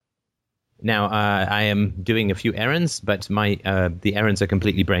Now, I am doing a few errands, but the errands are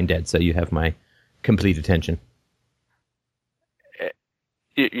completely brain dead, so you have my complete attention.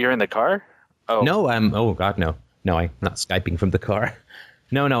 You're in the car? Oh. No, oh God, no. No, I'm not Skyping from the car.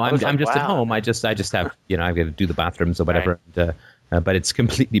 No, I'm just wow. at home. I just have, I've got to do the bathrooms or whatever. Right. And, but it's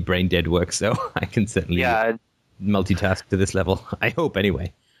completely brain dead work, so I can certainly multitask to this level. I hope,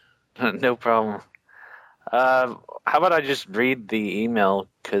 anyway. No problem. How about I just read the email,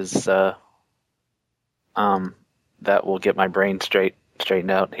 because that will get my brain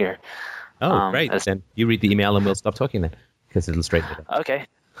straightened out here. Oh, great. Then you read the email and we'll stop talking then, because it'll straighten it out. Okay.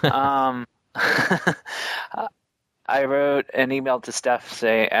 I wrote an email to Steph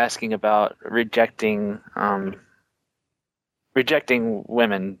asking about rejecting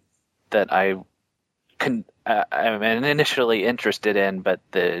women that I'm initially interested in, but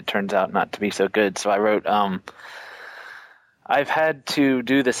it turns out not to be so good. So I wrote, I've had to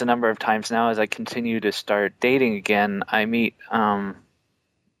do this a number of times now as I continue to start dating again. I meet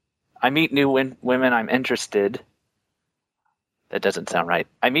new women I'm interested. That doesn't sound right.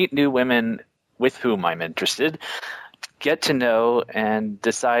 I meet new women with whom I'm interested, get to know, and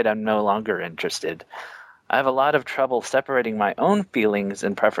decide I'm no longer interested. I have a lot of trouble separating my own feelings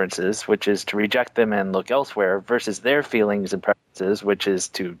and preferences, which is to reject them and look elsewhere, versus their feelings and preferences, which is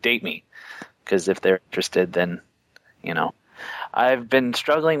to date me. Because if they're interested, then, I've been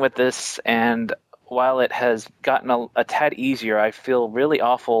struggling with this, and while it has gotten a tad easier, I feel really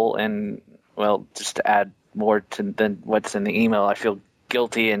awful. And, well, just to add more than what's in the email, I feel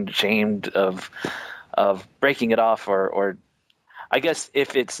guilty and ashamed of breaking it off, or I guess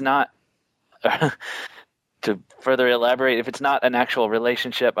if it's not to further elaborate, if it's not an actual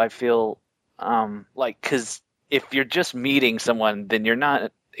relationship, I feel because if you're just meeting someone, then you're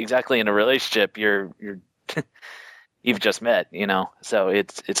not exactly in a relationship. You're you've just met, so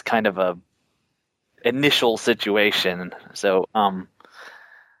it's kind of a initial situation. So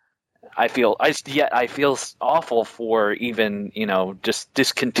I feel awful for even, just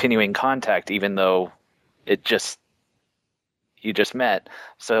discontinuing contact, even though you just met.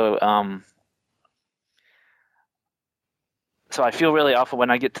 So so I feel really awful when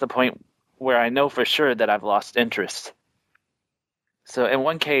I get to the point where I know for sure that I've lost interest. So in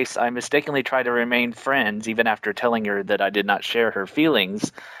one case, I mistakenly tried to remain friends even after telling her that I did not share her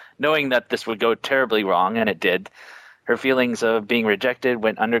feelings, knowing that this would go terribly wrong, and it did. Her feelings of being rejected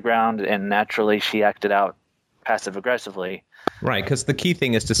went underground, and naturally she acted out passive-aggressively. Right, because the key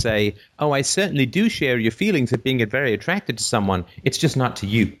thing is to say, oh, I certainly do share your feelings of being very attracted to someone. It's just not to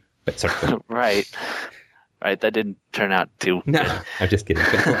you. But sorry. Right, that didn't turn out too No, good. I'm just kidding.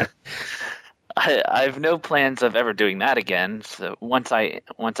 I have no plans of ever doing that again. So once I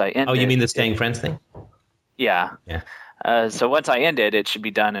end. Oh, you mean the staying friends thing? Yeah. So once I end it, it should be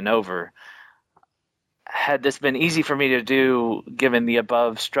done and over. Had this been easy for me to do, given the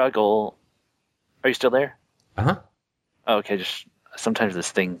above struggle, are you still there? Uh-huh. Oh, okay, just sometimes this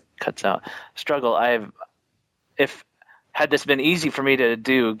thing cuts out. Struggle. Had this been easy for me to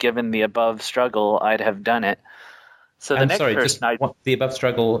do, given the above struggle, I'd have done it. So the the above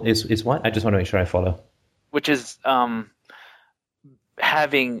struggle is what? I just want to make sure I follow. Which is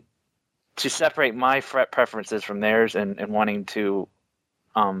having to separate my preferences from theirs, and wanting to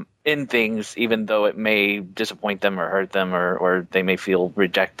end things, even though it may disappoint them or hurt them, or they may feel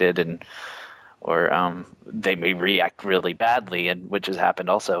rejected, or they may react really badly, and which has happened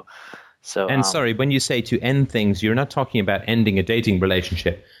also. So, and sorry, when you say to end things, you're not talking about ending a dating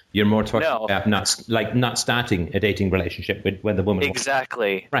relationship. You're more talking about not starting a dating relationship when the woman.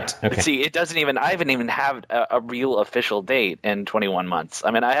 Exactly. Right. Okay. See, it doesn't even. I haven't even had a real official date in 21 months. I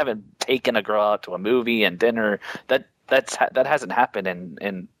mean, I haven't taken a girl out to a movie and dinner. That hasn't happened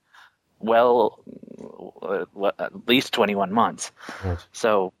in at least 21 months. Right.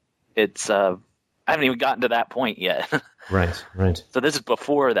 So it's I haven't even gotten to that point yet. Right. So this is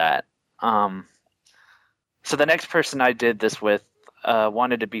before that. So the next person I did this with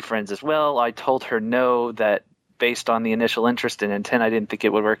wanted to be friends as well. I told her no, that based on the initial interest and intent, I didn't think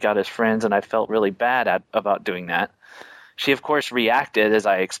it would work out as friends, and I felt really bad about doing that. She, of course, reacted as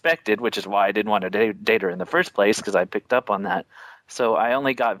I expected, which is why I didn't want to date her in the first place, because I picked up on that. So I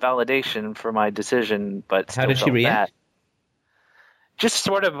only got validation for my decision, but how did she react? Bad. Just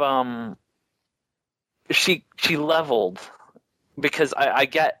sort of, she leveled, because I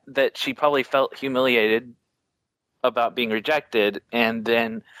get that she probably felt humiliated about being rejected, and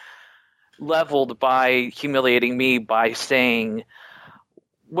then leveled by humiliating me by saying,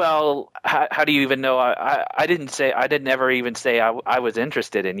 well, how do you even know? I didn't never even say I was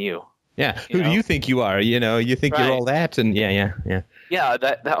interested in you. Yeah. Who do you think you are? You think you're all that, and yeah. Yeah,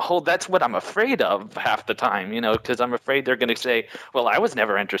 that's what I'm afraid of half the time, because I'm afraid they're going to say, well, I was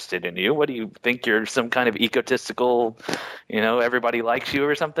never interested in you. What do you think? You're some kind of egotistical, everybody likes you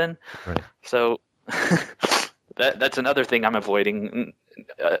or something. Right. So that's another thing I'm avoiding,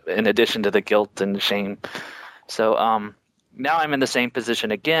 in addition to the guilt and shame. So now I'm in the same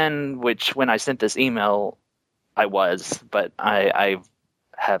position again, which when I sent this email, I was, but I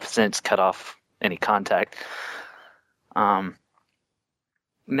have since cut off any contact.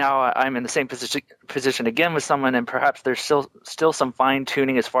 Now I'm in the same position again with someone, and perhaps there's still some fine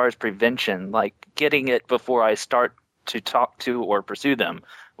tuning as far as prevention, like getting it before I start to talk to or pursue them.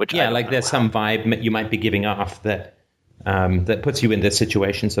 Which there's some vibe you might be giving off that puts you in this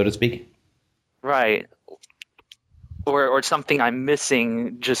situation, so to speak. Right. Or something I'm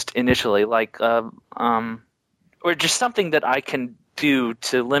missing just initially, like or just something that I can do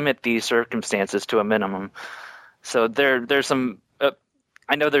to limit these circumstances to a minimum. So there's some.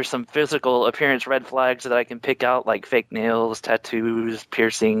 I know there's some physical appearance red flags that I can pick out, like fake nails, tattoos,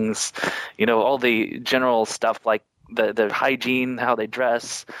 piercings, all the general stuff like the hygiene, how they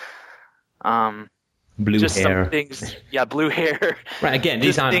dress. Blue just hair. Some things, yeah, blue hair. Right. Again,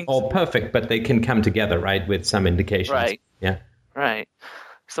 these aren't all perfect, but they can come together, right, with some indications. Right. Yeah. Right.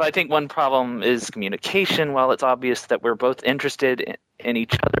 So I think one problem is communication. While it's obvious that we're both interested in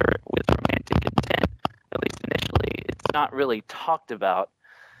each other with romantic intent, at least initially, it's not really talked about.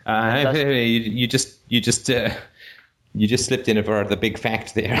 You just slipped in over the big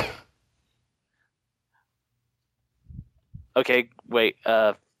fact there. Okay, wait.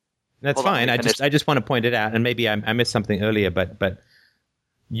 That's fine. I just want to point it out, and maybe I missed something earlier, but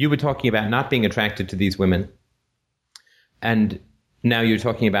you were talking about not being attracted to these women, and now you're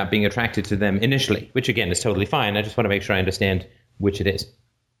talking about being attracted to them initially, which again is totally fine. I just want to make sure I understand which it is.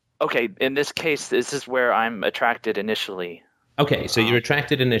 Okay, in this case, this is where I'm attracted initially. Okay, so you're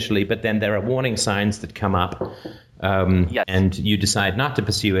attracted initially, but then there are warning signs that come up, yes. And you decide not to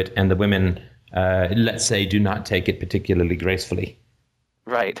pursue it, and the women, let's say, do not take it particularly gracefully.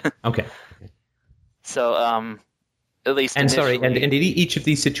 Right. Okay. So, at least and initially... sorry, and in each of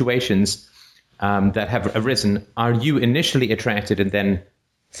these situations that have arisen, are you initially attracted and then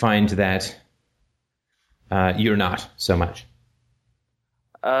find that you're not so much?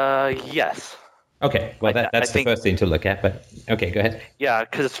 Yes. Okay, well, that's the first thing to look at, but okay, go ahead. Yeah,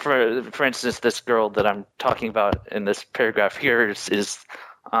 because for instance, this girl that I'm talking about in this paragraph here is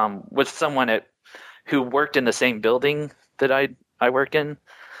with someone who worked in the same building that I work in,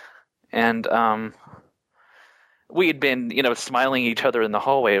 and we had been, smiling at each other in the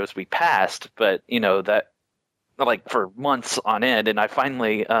hallway as we passed, but, that, like, for months on end, and I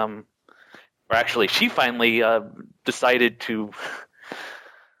finally, or actually, she finally decided to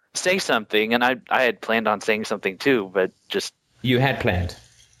say something, and I had planned on saying something too, but just... You had planned?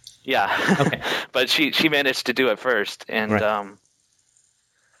 Yeah. Okay. But she managed to do it first, and right.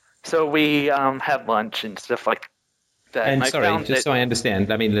 So we had lunch and stuff like that. And sorry, just so I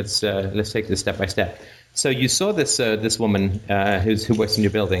understand, I mean, let's take this step by step. So you saw this woman who works in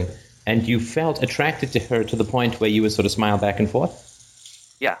your building, and you felt attracted to her to the point where you would sort of smile back and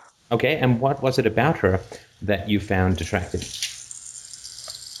forth? Yeah. Okay, and what was it about her that you found attractive?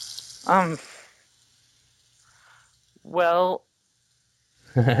 Well,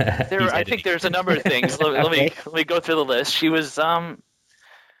 I think there's a number of things. Let me go through the list. She was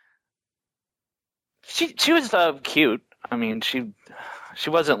she was cute. I mean, she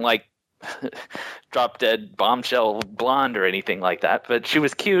wasn't like drop dead bombshell blonde or anything like that, but she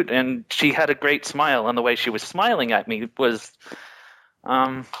was cute, and she had a great smile, and the way she was smiling at me was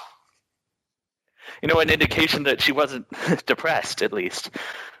an indication that she wasn't depressed, at least.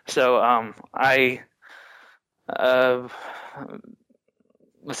 So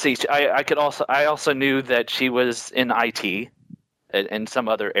let's see. I also knew that she was in IT in some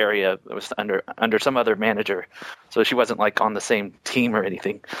other area. It was under some other manager, so she wasn't like on the same team or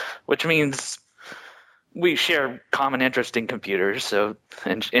anything, which means we share common interest in computers. So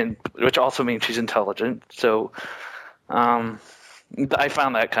and which also means she's intelligent. So I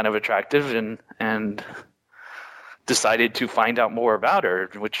found that kind of attractive and decided to find out more about her,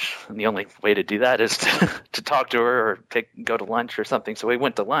 which the only way to do that is to talk to her or go to lunch or something. So we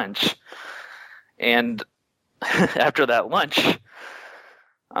went to lunch, and after that lunch,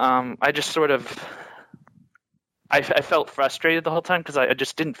 I just sort of I felt frustrated the whole time because I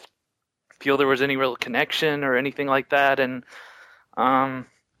just didn't feel there was any real connection or anything like that. And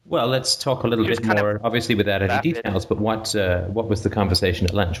well, let's talk a little bit more, obviously without any details, but what was the conversation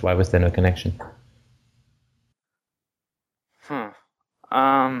at lunch? Why was there no connection?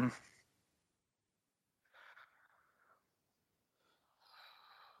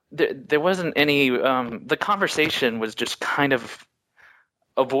 there wasn't any. The conversation was just kind of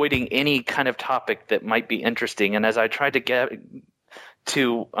avoiding any kind of topic that might be interesting. And as I tried to get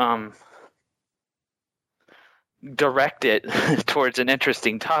to direct it towards an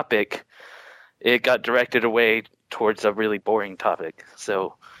interesting topic, it got directed away towards a really boring topic.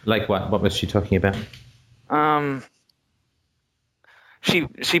 So, like what? What was she talking about?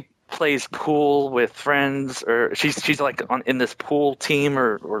 She plays pool with friends, or she's like in this pool team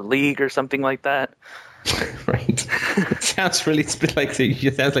or league or something like that. Right. It sounds really like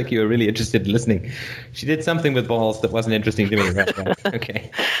it sounds like you were really interested in listening. She did something with balls that wasn't interesting to me. Right?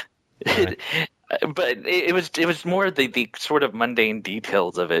 Okay. Right. But it was more the sort of mundane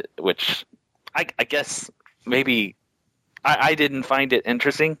details of it, which I guess maybe I didn't find it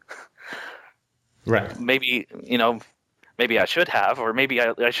interesting. Right. Maybe maybe I should have, or maybe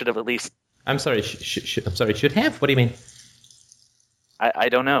I should have at least. I'm sorry. I'm sorry. Should have? What do you mean? I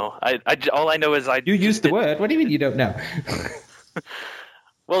don't know. All I know is You used the word. What do you mean you don't know?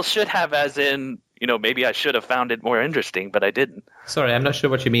 Well, should have as in, maybe I should have found it more interesting, but I didn't. Sorry, I'm not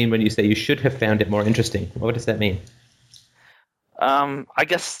sure what you mean when you say you should have found it more interesting. What does that mean? I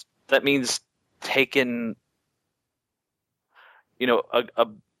guess that means taken,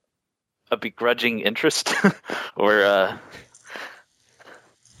 a begrudging interest or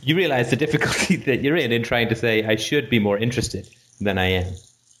You realize the difficulty that you're in trying to say I should be more interested than I am.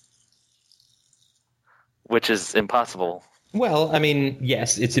 Which is impossible. Well, I mean,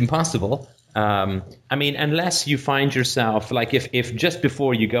 yes, it's impossible. I mean, unless you find yourself, like if just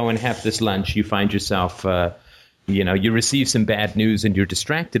before you go and have this lunch, you find yourself, you receive some bad news and you're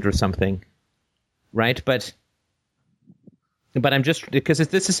distracted or something, right? But I'm just, because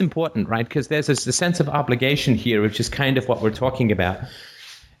this is important, right? Because there's a sense of obligation here, which is kind of what we're talking about.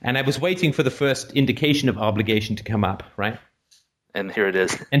 And I was waiting for the first indication of obligation to come up, right? And here it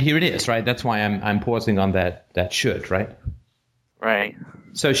is. And here it is, right? That's why I'm pausing on that should, right? Right.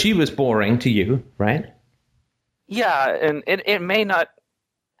 So she was boring to you, right? Yeah, and it may not.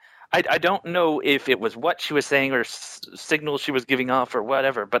 I don't know if it was what she was saying or signals she was giving off or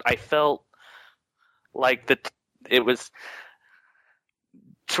whatever, but I felt like it was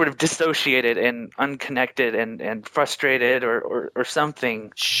sort of dissociated and unconnected and frustrated or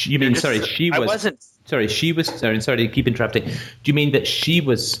something. She was. Sorry to keep interrupting. Do you mean that she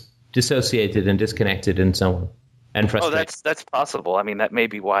was dissociated and disconnected and so on and frustrated? Oh, that's possible. I mean, that may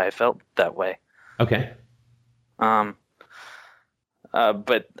be why I felt that way. Okay. But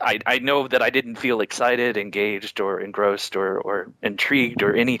I know that I didn't feel excited, engaged, or engrossed, or intrigued,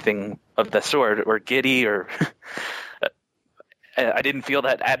 or anything of the sort, or giddy, or I didn't feel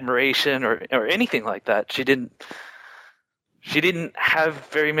that admiration or anything like that. She didn't have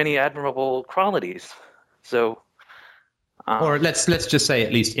very many admirable qualities. So, or let's just say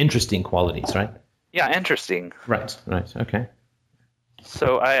at least interesting qualities, right? Yeah, interesting. Right. Okay.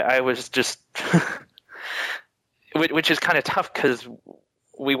 So I was just, which is kind of tough because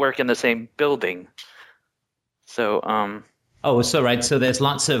we work in the same building. So. Right. So there's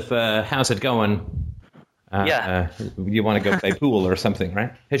lots of how's it going? You want to go play pool or something,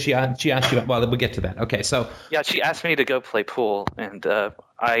 right? She asked you. Well, we'll get to that. Okay, so yeah, she asked me to go play pool, and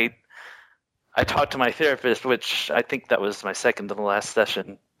I talked to my therapist, which I think that was my second to the last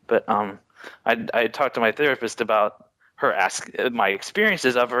session. But I talked to my therapist about my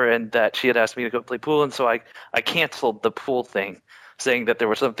experiences of her, and that she had asked me to go play pool, and so I canceled the pool thing, saying that there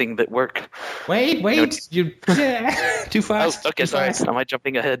was something that worked. Wait, you too fast. Oh, okay, sorry. Am I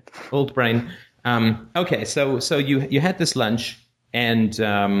jumping ahead? Old brain. Okay, so you had this lunch, and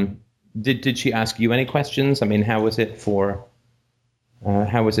did she ask you any questions? I mean, how was it for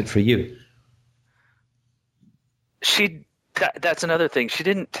you? That's another thing. She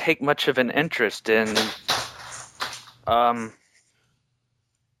didn't take much of an interest in my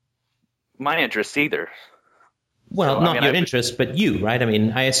interest either. Well, so, not your interest, but you, right? I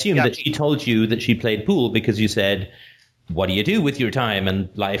mean, I assume that she told you that she played pool because you said, what do you do with your time and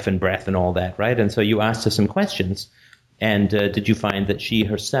life and breath and all that, right? And so you asked her some questions. And did you find that she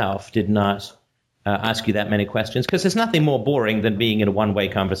herself did not ask you that many questions? Because there's nothing more boring than being in a one-way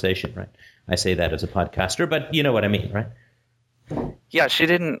conversation, right? I say that as a podcaster, but you know what I mean, right? Yeah, she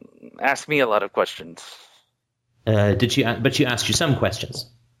didn't ask me a lot of questions. But she asked you some questions.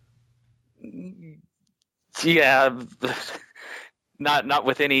 Yeah, not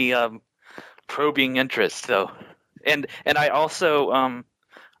with any probing interest, though. And I also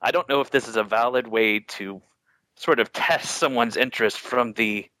I don't know if this is a valid way to sort of test someone's interest from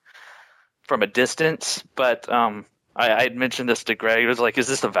a distance, but I had mentioned this to Greg. It was like, is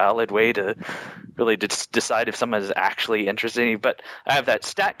this a valid way to really decide if someone is actually interested in you? But I have that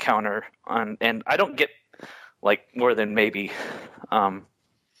stat counter on, and I don't get like more than maybe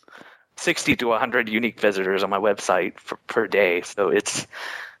 60 to 100 unique visitors on my website per day. So it's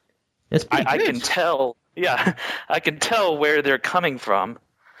I can tell, I can tell where they're coming from.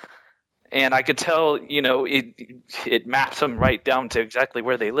 And I could tell, it maps them right down to exactly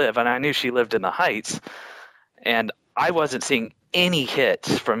where they live. And I knew she lived in the Heights. And I wasn't seeing any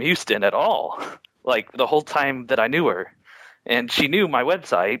hits from Houston at all, like the whole time that I knew her. And she knew my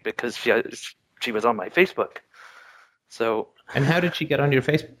website because she was on my Facebook. So. And how did she get on your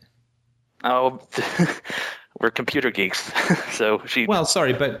Facebook? Oh, we're computer geeks. So she. Well,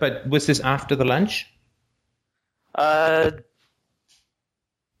 sorry, but was this after the lunch?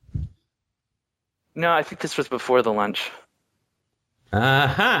 No, I think this was before the lunch.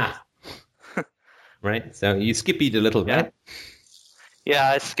 Aha! Right, so you skippied a little, right?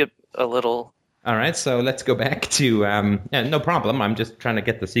 Yeah, I skipped a little. All right, so let's go back to, no problem, I'm just trying to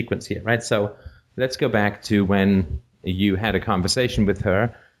get the sequence here, right? So let's go back to when you had a conversation with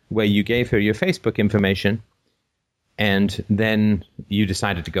her where you gave her your Facebook information and then you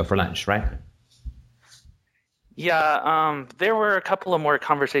decided to go for lunch, right? Yeah, there were a couple of more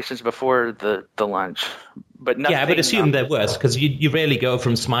conversations before the lunch, but nothing. Yeah, but assume there was, because you rarely go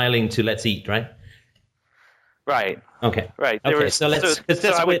from smiling to let's eat, right? Right. Okay. Right. Okay. So let's. This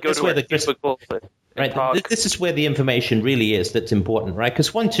is where the information really is that's important, right?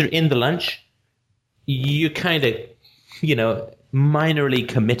 Because once you're in the lunch, you kind of, minorly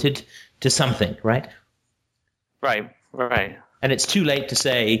committed to something, right? Right. Right. And it's too late to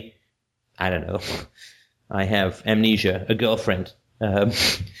say, I don't know, I have amnesia, a girlfriend,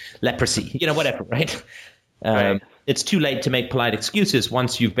 leprosy, whatever, right? Right. It's too late to make polite excuses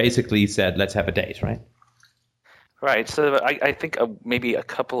once you've basically said, let's have a date, right? Right. So I think maybe a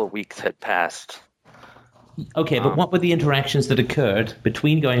couple of weeks had passed. Okay, but what were the interactions that occurred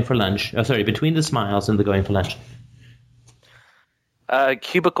between going for lunch? Between the smiles and the going for lunch?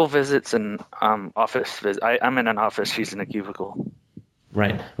 Cubicle visits and office visits. I'm in an office. She's in a cubicle.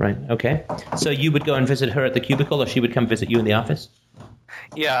 Right. Okay. So you would go and visit her at the cubicle, or she would come visit you in the office?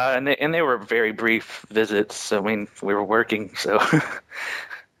 Yeah, and they were very brief visits. I mean, we were working, so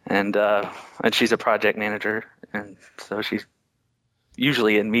and she's a project manager, and so she's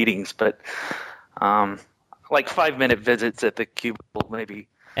usually in meetings, but like 5-minute visits at the cubicle, maybe.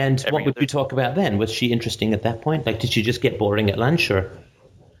 And what would you talk about then? Was she interesting at that point? Like, did she just get boring at lunch, or?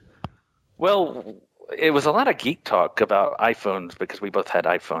 Well, it was a lot of geek talk about iPhones because we both had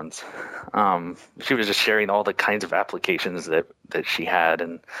iPhones. She was just sharing all the kinds of applications that she had,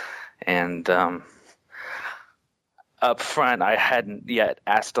 and up front, I hadn't yet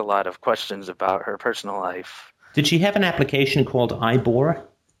asked a lot of questions about her personal life. Did she have an application called iBore?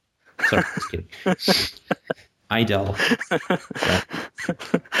 Sorry, just kidding. Idol.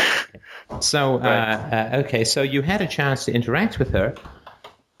 So, okay, so you had a chance to interact with her.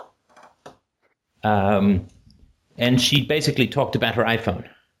 And she basically talked about her iPhone.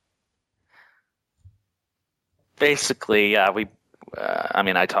 Basically, yeah.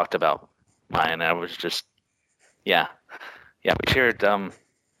 I talked about mine. I was just, we shared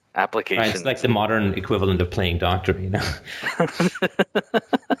applications. Right, it's like the modern equivalent of playing doctor,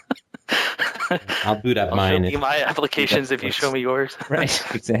 I'll boot up mine. I'll show you my applications if you show me yours. Right,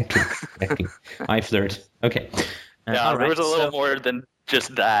 exactly. I flirt. Okay. Yeah, there was a little more than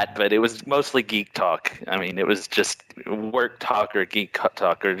just that, but it was mostly geek talk. I mean, it was just work talk or geek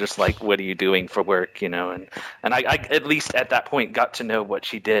talk, or just like, what are you doing for work, and I at least at that point got to know what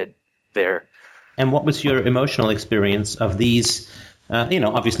she did there. And what was your emotional experience of these,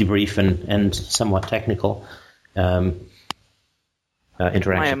 obviously brief and somewhat technical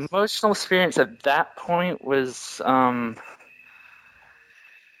interactions? My emotional experience at that point was,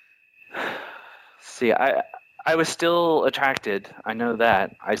 I was still attracted. I know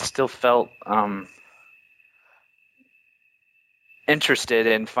that. I still felt interested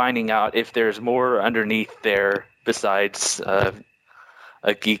in finding out if there's more underneath there besides a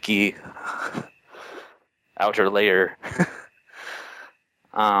geeky outer layer.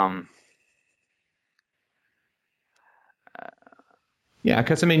 Yeah,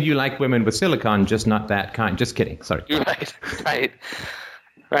 because, you like women with silicon, just not that kind. Just kidding. Sorry.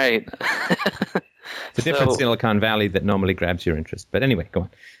 Right. It's a different Silicon Valley that normally grabs your interest. But anyway, go on.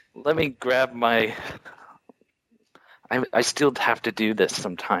 Let me grab my... I still have to do this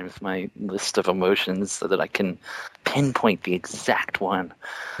sometimes, my list of emotions, so that I can pinpoint the exact one.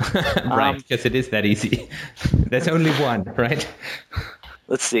 Right, because it is that easy. There's only one, right?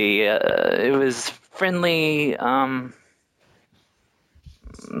 Let's see. It was friendly,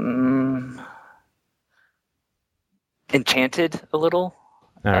 enchanted a little,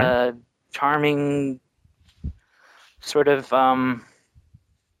 All right. charming, sort of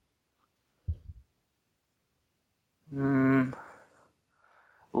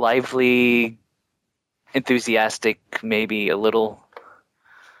lively, enthusiastic, maybe a little.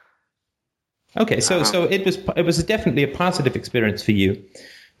 Okay, so it was definitely a positive experience for you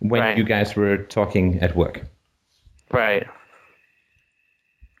when Right. you guys were talking at work. Right.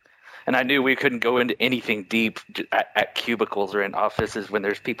 And I knew we couldn't go into anything deep at cubicles or in offices when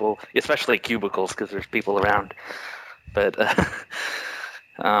there's people, especially cubicles, because there's people around. But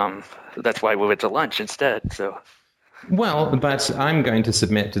that's why we went to lunch instead. So. Well, but I'm going to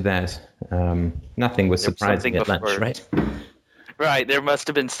submit to that. Nothing was surprising at lunch, right? Right. There must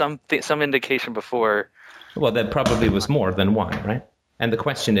have been some indication before. Well, there probably was more than one, right? And the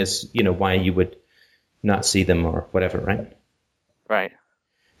question is, why you would not see them or whatever, right? Right.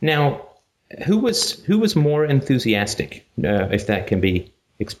 Now, who was more enthusiastic, if that can be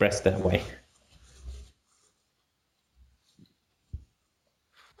expressed that way?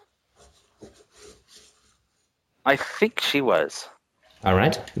 I think she was. All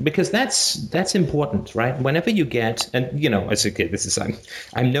right, because that's important, right? Whenever you get, and as a kid,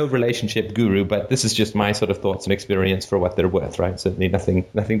 I'm no relationship guru, but this is just my sort of thoughts and experience for what they're worth, right? Certainly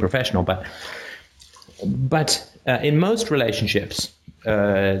nothing professional, but in most relationships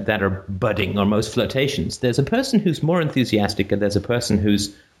that are budding or most flirtations, there's a person who's more enthusiastic and there's a person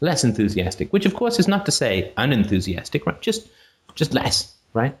who's less enthusiastic, which of course is not to say unenthusiastic, right? Just less,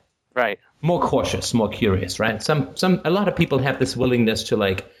 right? Right. More cautious, more curious, right? A lot of people have this willingness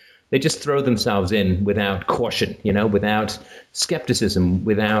to they just throw themselves in without caution, without skepticism,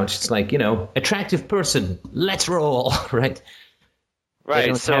 without attractive person, let's roll, right? Right. They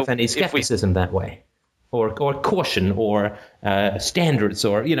don't have any skepticism that way, or caution, or standards,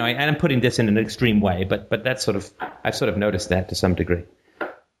 or and I'm putting this in an extreme way, but that's I've sort of noticed that to some degree.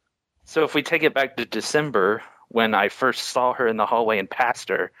 So if we take it back to December when I first saw her in the hallway and passed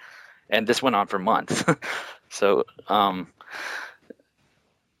her. And this went on for months. So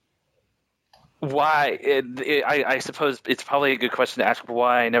why? I suppose it's probably a good question to ask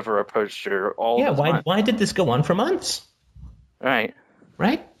why I never approached her all those months. Why did this go on for months? Right.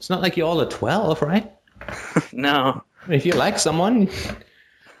 Right? It's not like you're all at 12, right? No. If you like someone,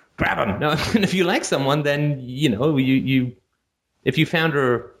 grab them. No, and if you like someone, then, you if you found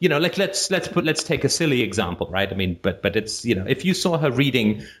her, let's take a silly example, right? I mean, but it's, if you saw her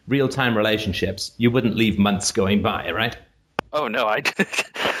reading Real-Time Relationships, you wouldn't leave months going by, right? Oh no,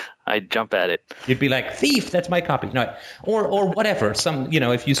 I'd jump at it. You'd be like, thief, that's my copy. No, or whatever.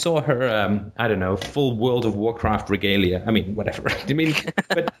 If you saw her, I don't know, full World of Warcraft regalia. I mean, whatever. I mean,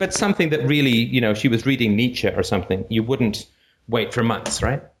 but something that really, she was reading Nietzsche or something. You wouldn't wait for months,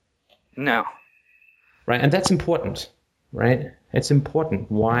 right? No. Right, and that's important, right? It's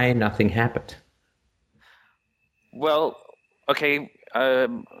important why nothing happened. Well, okay.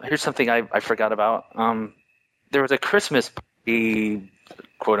 Here's something I forgot about. There was a Christmas party,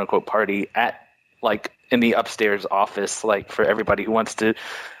 quote unquote party at in the upstairs office, for everybody who wants to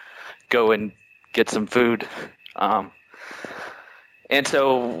go and get some food. And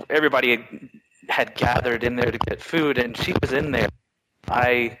so everybody had gathered in there to get food, and she was in there.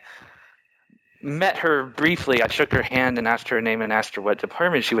 I met her briefly. I shook her hand and asked her name and asked her what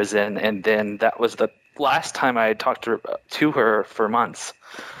department she was in, and then that was the last time I had talked to her for months.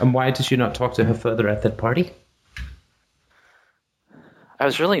 And why did you not talk to her further at that party? I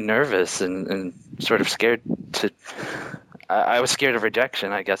was really nervous and sort of scared to. I was scared of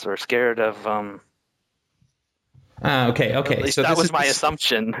rejection, I guess, or scared of. Okay. At least so that was my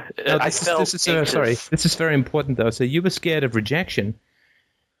assumption. No, this is very important, though. So you were scared of rejection.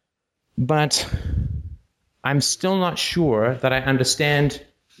 But I'm still not sure that I understand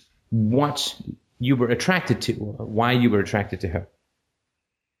what you were attracted to, or why you were attracted to her.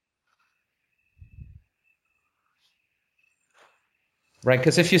 Right?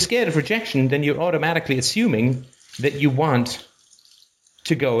 Because if you're scared of rejection, then you're automatically assuming that you want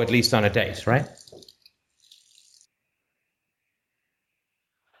to go at least on a date, right?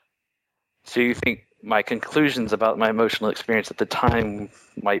 So you think my conclusions about my emotional experience at the time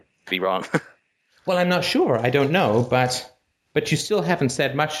might be wrong? Well, I'm not sure. I don't know, but you still haven't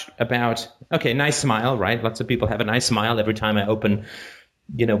said much about, okay, nice smile, right? Lots of people have a nice smile every time I open,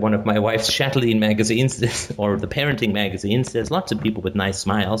 one of my wife's Chatelaine magazines or the parenting magazines. There's lots of people with nice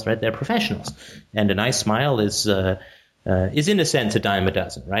smiles, right? They're professionals. And a nice smile is in a sense a dime a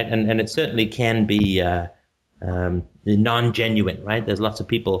dozen, right? And it certainly can be non-genuine, right? There's lots of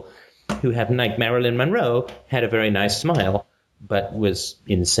people who had, like Marilyn Monroe, had a very nice smile, but was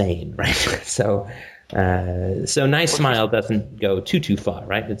insane, right? So nice smile doesn't go too far,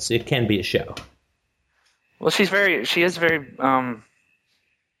 right? It can be a show. Well, she is very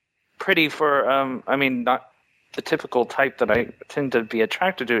pretty for, not the typical type that I tend to be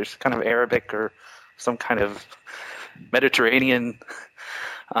attracted to. It's kind of Arabic or some kind of Mediterranean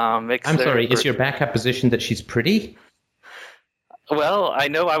mix. I'm sorry, is your backup position that she's pretty? Well, I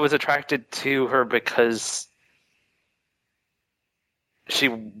know I was attracted to her because she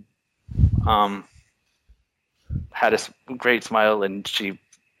had a great smile and she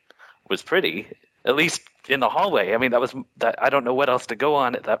was pretty, at least in the hallway. I mean, that I don't know what else to go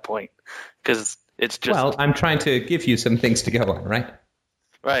on at that point, because it's just... Well, I'm trying to give you some things to go on, right?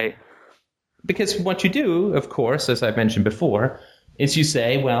 Right. Because what you do, of course, as I mentioned before, is you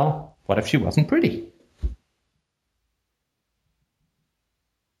say, well, what if she wasn't pretty?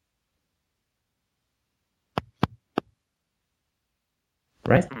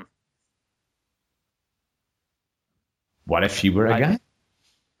 Right? What if she were a guy?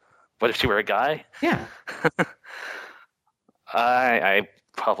 What if she were a guy? Yeah. I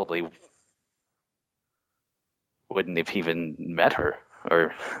probably wouldn't have even met her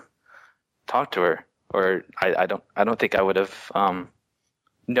or talked to her, or I don't think I would have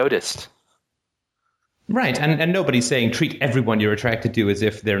noticed. Right, and nobody's saying treat everyone you're attracted to as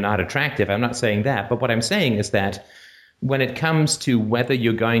if they're not attractive. I'm not saying that, but what I'm saying is that when it comes to whether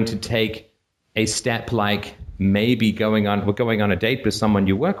you're going to take a step like maybe going on a date with someone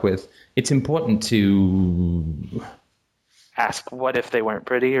you work with, it's important to ask what if they weren't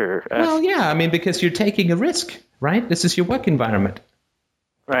pretty, or well, yeah, I mean, because you're taking a risk, right? This is your work environment.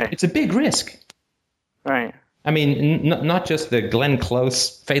 Right. It's a big risk. Right. I mean, not just the Glenn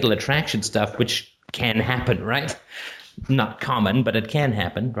Close fatal attraction stuff, which can happen, right? Not common, but it can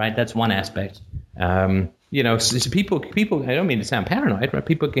happen, right? That's one aspect. So people, I don't mean to sound paranoid, right?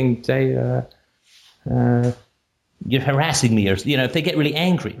 People can say, you're harassing me, or, if they get really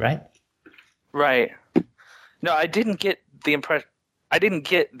angry, right? Right. No, I didn't get the impression. I didn't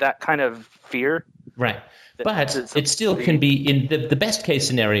get that kind of fear. Right. But it still can be, in the best case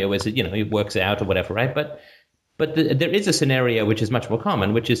scenario is that, it works out or whatever, right? But there is a scenario which is much more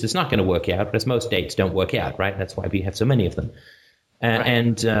common, which is it's not going to work out, because most dates don't work out, right? That's why we have so many of them. Right.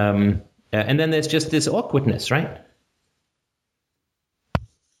 And then there's just this awkwardness, right?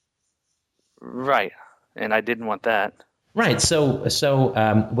 Right. And I didn't want that. Right.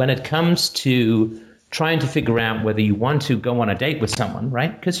 So when it comes to trying to figure out whether you want to go on a date with someone,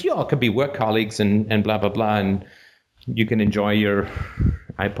 right? Because you all could be work colleagues and blah, blah, blah, and you can enjoy your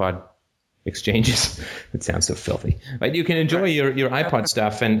iPod exchanges. It sounds so filthy. Right? You can enjoy your iPod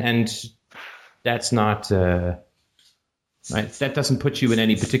stuff, and that's not... right? That doesn't put you in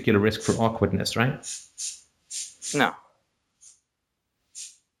any particular risk for awkwardness, right? No.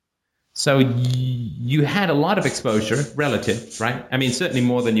 So you had a lot of exposure, relative, right? I mean, certainly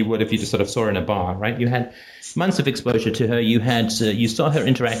more than you would if you just sort of saw her in a bar, right? You had months of exposure to her. You saw her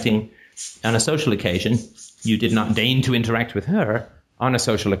interacting on a social occasion. You did not deign to interact with her on a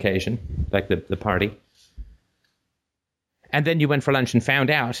social occasion, like the party. And then you went for lunch and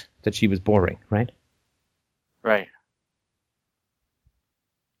found out that she was boring, right? Right.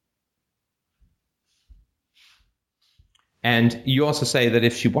 And you also say that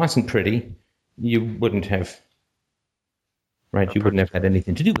if she wasn't pretty, you wouldn't have, right? You wouldn't have had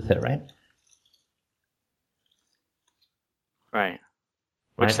anything to do with her, right? Right.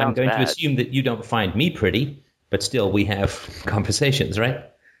 Which I'm going to assume that you don't find me pretty, but still we have conversations, right?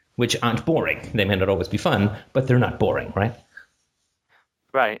 Which aren't boring. They may not always be fun, but they're not boring, right?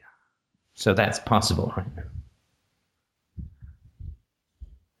 Right. So that's possible, right?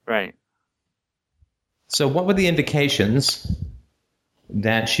 Right. So what were the indications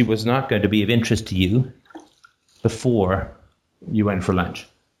that she was not going to be of interest to you before you went for lunch?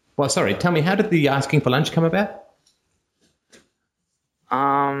 Well, sorry, tell me, how did the asking for lunch come about?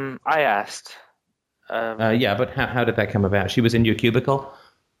 I asked. Yeah, but how did that come about? She was in your cubicle?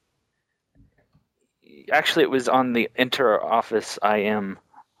 Actually, it was on the inter-office IM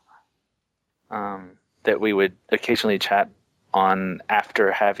that we would occasionally chat on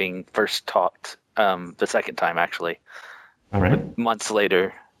after having first talked. The second time, actually. All right. Months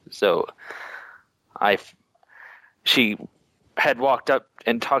later. So she had walked up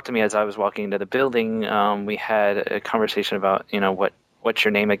and talked to me as I was walking into the building. We had a conversation about, what's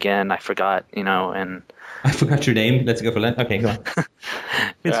your name again? I forgot, and... I forgot your name. Let's go for lunch. Okay, go on.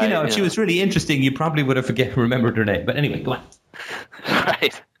 Because, if she was really interesting, you probably would have remembered her name. But anyway, go on.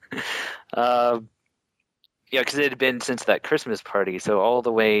 Right. Yeah, because it had been since that Christmas party, so all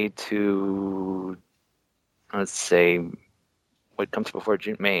the way to, let's say, what comes before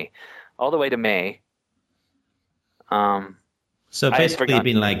June, May, all the way to May. So basically, it'd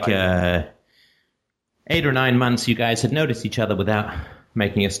been like 8 or 9 months. You guys had noticed each other without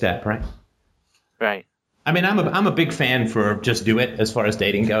making a step, right? Right. I mean, I'm a big fan for just do it as far as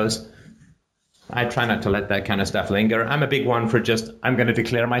dating goes. I try not to let that kind of stuff linger. I'm a big one for just, I'm going to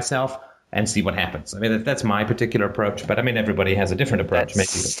declare myself and see what happens. I mean, that's my particular approach, but I mean, everybody has a different approach. That's maybe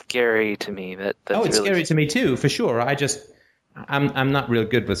scary to me. That's it's really scary to me too, for sure. I'm not real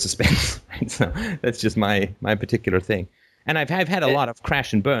good with suspense, right? So that's just my particular thing. And I've had a lot of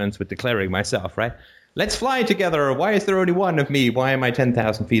crash and burns with declaring myself, right? Let's fly together. Why is there only one of me? Why am I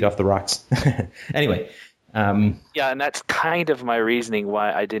 10,000 feet off the rocks? Anyway. Yeah, and that's kind of my reasoning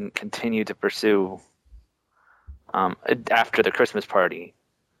why I didn't continue to pursue after the Christmas party,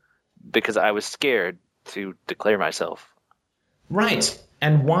 because I was scared to declare myself. Right.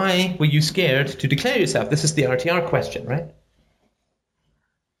 And why were you scared to declare yourself? This is the RTR question, right?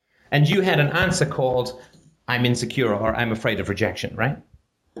 And you had an answer called, I'm insecure or I'm afraid of rejection, right?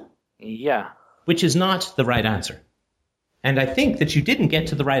 Yeah. Which is not the right answer. And I think that you didn't get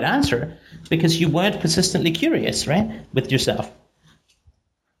to the right answer because you weren't persistently curious, right, with yourself.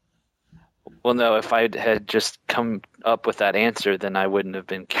 Well, no, if I had just come up with that answer, then I wouldn't have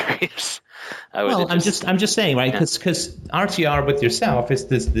been curious. I'm just saying, right, because RTR with yourself is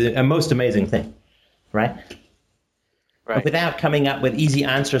the most amazing thing, right? Right. But without coming up with easy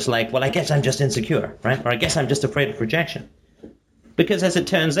answers like, well, I guess I'm just insecure, right? Or I guess I'm just afraid of rejection. Because as it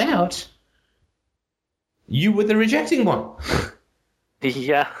turns out, you were the rejecting one.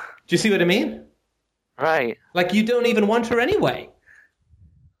 Yeah. Do you see what I mean? Right. Like you don't even want her anyway.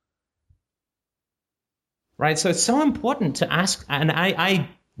 Right? So it's so important to ask, and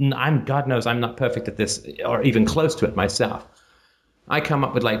I'm God knows I'm not perfect at this or even close to it myself. I come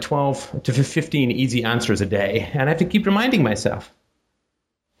up with like 12 to 15 easy answers a day, and I have to keep reminding myself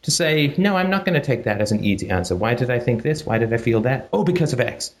to say, no, I'm not going to take that as an easy answer. Why did I think this? Why did I feel that? Oh, because of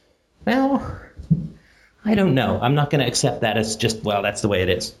X. Well, I don't know. I'm not going to accept that as just, well, that's the way it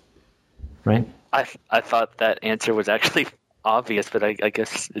is. Right? I thought that answer was actually obvious, but I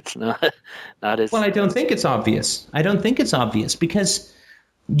guess it's not as... Well, I don't think it's obvious. I don't think it's obvious because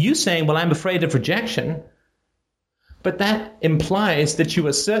you saying, well, I'm afraid of rejection, but that implies that you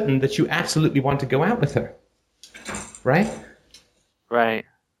are certain that you absolutely want to go out with her. Right? Right.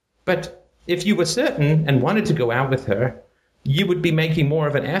 But if you were certain and wanted to go out with her, you would be making more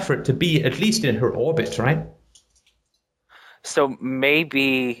of an effort to be at least in her orbit, right? So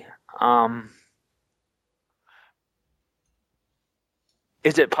maybe,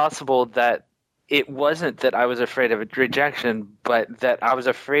 is it possible that it wasn't that I was afraid of rejection, but that I was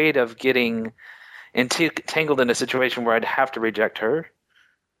afraid of getting entangled in a situation where I'd have to reject her?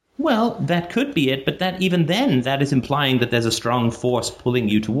 Well, that could be it, but that even then, that is implying that there's a strong force pulling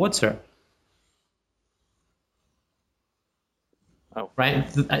you towards her. Oh. Right?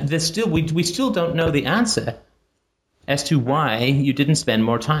 We still don't know the answer as to why you didn't spend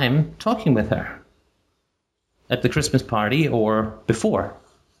more time talking with her at the Christmas party or before.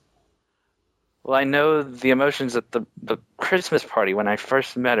 Well, I know the emotions at the Christmas party when I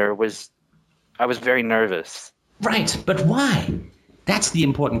first met her I was very nervous. Right, but why? That's the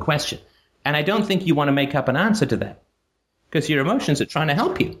important question. And I don't think you want to make up an answer to that because your emotions are trying to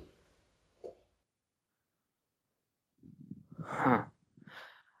help you. Huh.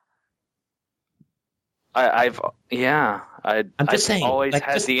 I've saying, always like,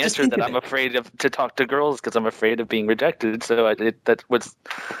 had the answer that I'm afraid to talk to girls because I'm afraid of being rejected. So that was...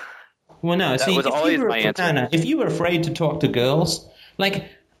 Well, no, that was always my answer. No, if you were afraid to talk to girls, like,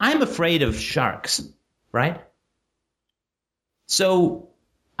 I'm afraid of sharks, right? So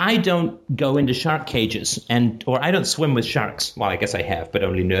I don't go into shark cages or I don't swim with sharks. Well, I guess I have, but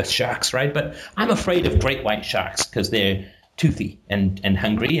only nurse sharks, right? But I'm afraid of great white sharks because they're toothy and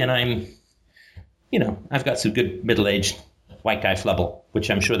hungry, and I've got some good middle-aged white guy flubble, which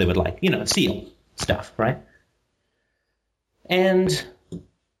I'm sure they would like, seal stuff, right? And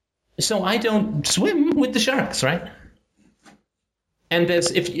so I don't swim with the sharks, right? And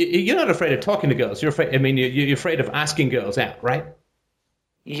if you're not afraid of talking to girls, you're afraid of asking girls out, right?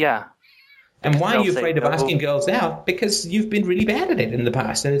 Yeah. And why are you afraid of asking girls out? Because you've been really bad at it in the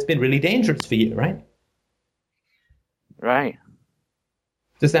past, and it's been really dangerous for you, right? Right.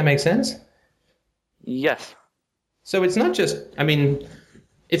 Does that make sense? Yes. So it's not just,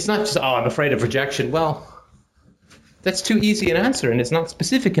 oh, I'm afraid of rejection. Well, that's too easy an answer, and it's not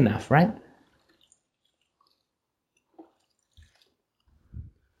specific enough, right?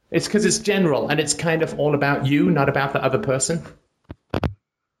 It's because it's general and it's kind of all about you, not about the other person.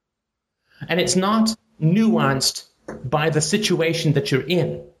 And it's not nuanced by the situation that you're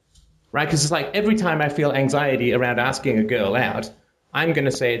in, right? Because it's like every time I feel anxiety around asking a girl out, I'm going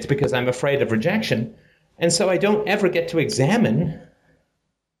to say it's because I'm afraid of rejection. And so I don't ever get to examine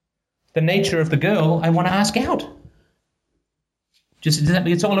the nature of the girl I want to ask out.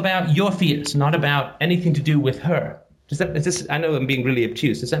 It's all about your fears, not about anything to do with her. I know I'm being really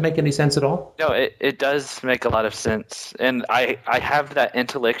obtuse. Does that make any sense at all? No, it does make a lot of sense. And I have that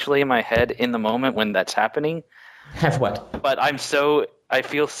intellectually in my head in the moment when that's happening. Have what? But I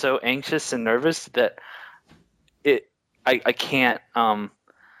feel so anxious and nervous that I can't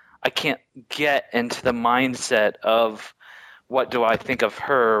get into the mindset of what do I think of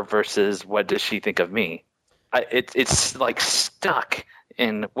her versus what does she think of me. It's like stuck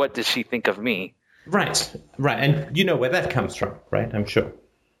in what does she think of me. Right. And you know where that comes from, right? I'm sure.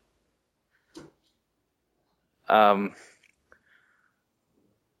 My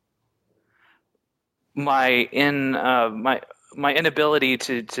inability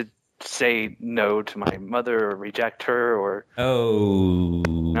to say no to my mother or reject her or no.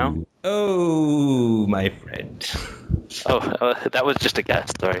 Oh, my friend. That was just a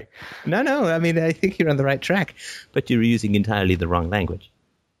guess. Sorry. No. I mean, I think you're on the right track, but you're using entirely the wrong language.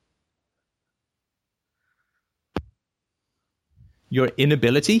 Your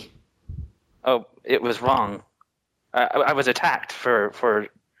inability? Oh, it was wrong. I was attacked for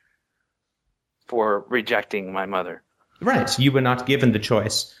rejecting my mother. Right. You were not given the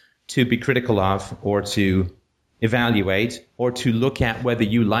choice to be critical of or to evaluate or to look at whether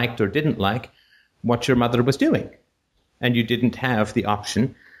you liked or didn't like what your mother was doing. And you didn't have the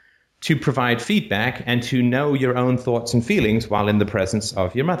option to provide feedback and to know your own thoughts and feelings while in the presence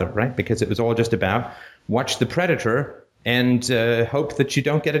of your mother, right? Because it was all just about watch the predator and hope that you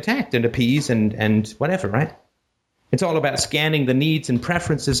don't get attacked and appease and whatever, right? It's all about scanning the needs and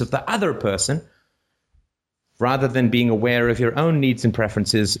preferences of the other person rather than being aware of your own needs and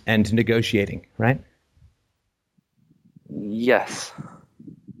preferences and negotiating, right? Yes.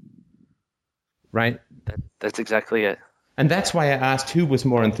 Right? That's exactly it. And that's why I asked who was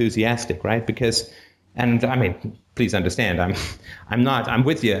more enthusiastic, right? Because, and I mean, please understand, I'm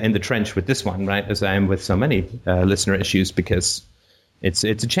with you in the trench with this one, right? As I am with so many listener issues, because it's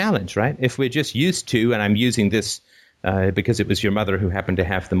a challenge, right? If we're just used to, and I'm using this because it was your mother who happened to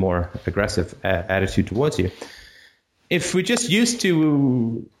have the more aggressive attitude towards you. If we're just used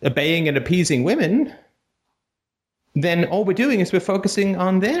to obeying and appeasing women, then all we're doing is we're focusing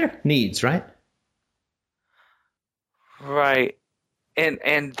on their needs, right? Right.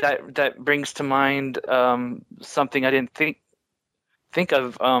 And that brings to mind something I didn't think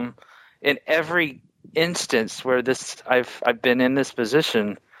of. In every instance where I've been in this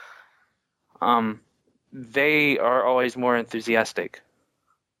position, they are always more enthusiastic.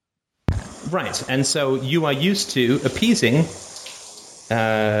 Right. And so you are used to appeasing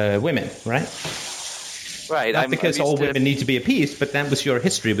women, right? Right. Not because all women need to be appeased, but that was your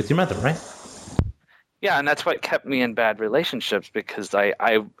history with your mother, right? Yeah, and that's what kept me in bad relationships because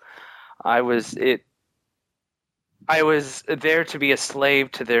I was there to be a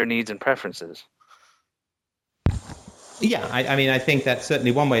slave to their needs and preferences. Yeah, I mean, I think that's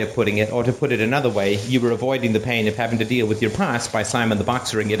certainly one way of putting it, or to put it another way, you were avoiding the pain of having to deal with your past by Simon the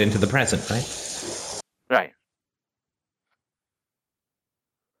Boxering it into the present, right? Right.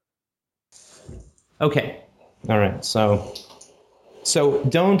 Okay. All right. So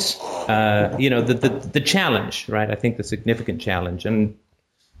don't, the challenge, right? I think the significant challenge, and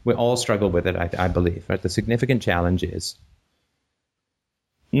we all struggle with it, I believe, right? The significant challenge is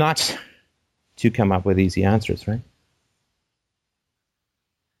not to come up with easy answers, right?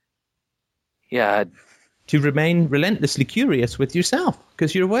 Yeah. To remain relentlessly curious with yourself,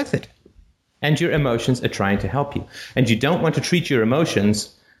 because you're worth it. And your emotions are trying to help you. And you don't want to treat your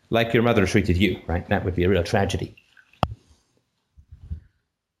emotions like your mother treated you, right? That would be a real tragedy.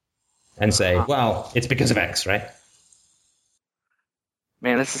 And say, well, it's because of X, right?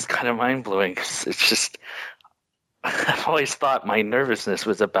 Man, this is kind of mind-blowing. It's just, I've always thought my nervousness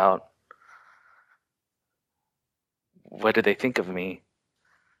was about what do they think of me?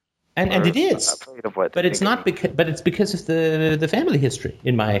 And it is. But it's not because, but it's because of the family history,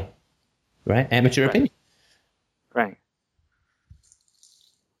 in my amateur opinion. Right.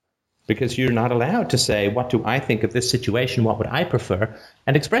 Because you're not allowed to say, what do I think of this situation? What would I prefer?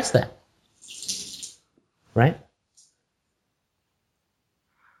 And express that. Right?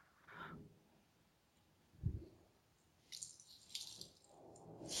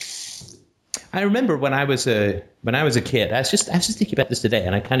 I remember when I was a kid. I was just thinking about this today,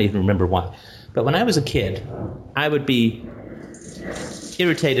 and I can't even remember why. But when I was a kid, I would be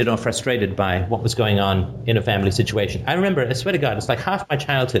irritated or frustrated by what was going on in a family situation. I remember, I swear to God, it's like half my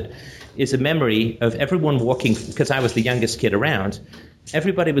childhood is a memory of everyone walking, because I was the youngest kid around.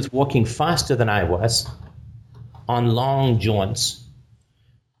 Everybody was walking faster than I was on long jaunts,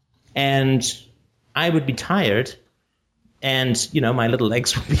 and I would be tired, and my little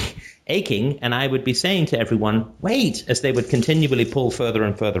legs would be aching, and I would be saying to everyone, wait, as they would continually pull further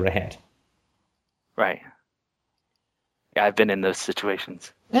and further ahead. Right. Yeah, I've been in those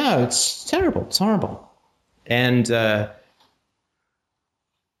situations. No, it's terrible. It's horrible. And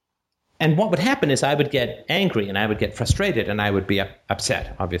what would happen is I would get angry and I would get frustrated and I would be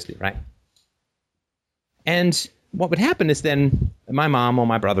upset, obviously, right? And what would happen is then my mom or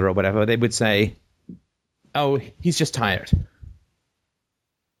my brother or whatever, they would say, oh, he's just tired.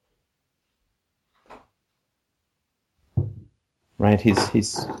 Right?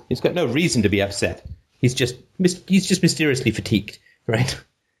 He's got no reason to be upset. He's just mysteriously fatigued, right?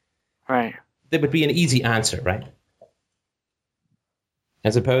 Right. That would be an easy answer, right?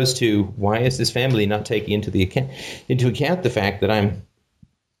 As opposed to, why is this family not taking into account the fact that I'm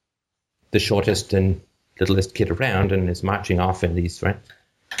the shortest and littlest kid around and is marching off in these, right?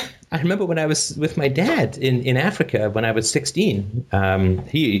 I remember when I was with my dad in Africa when I was 16.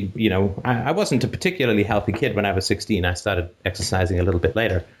 I wasn't a particularly healthy kid when I was 16. I started exercising a little bit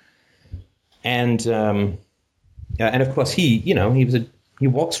later. And of course he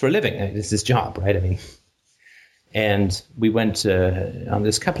walks for a living. It's his job, right? I mean, and we went on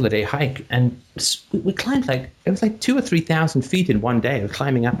this couple of day hike, and we climbed it was like 2,000 or 3,000 feet in one day of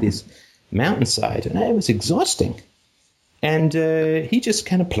climbing up this mountainside, and it was exhausting. And he just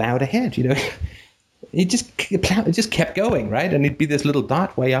kind of plowed ahead, He just kept going, right? And he'd be this little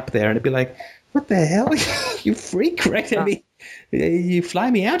dot way up there, and it'd be like, what the hell, you freak, right? I mean, you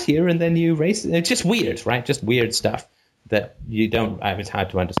fly me out here and then you race. It's just weird, right? Just weird stuff that you don't. It's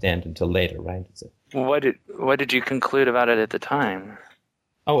hard to understand until later, right? What did you conclude about it at the time?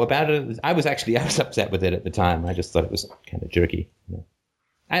 Oh, about it, I was upset with it at the time. I just thought it was kind of jerky.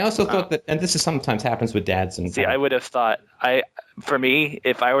 I also thought that, and this is sometimes happens with dads. And I would have thought, for me,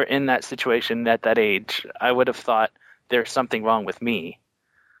 if I were in that situation at that age, I would have thought there's something wrong with me.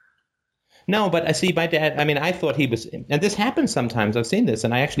 No, but I see my dad, I mean, I thought he was, and this happens sometimes, I've seen this,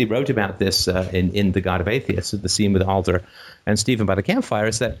 and I actually wrote about this in The God of Atheists, the scene with Alder and Stephen by the campfire,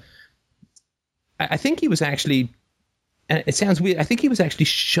 is that I think he was actually, and it sounds weird, I think he was actually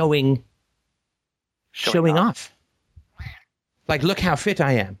showing off. Like, look how fit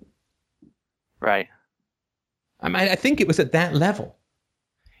I am. Right. I think it was at that level.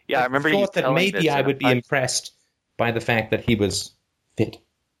 Yeah, I remember you thought that maybe I would be impressed by the fact that he was fit.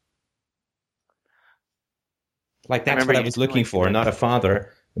 Like, that's what I was looking for, not a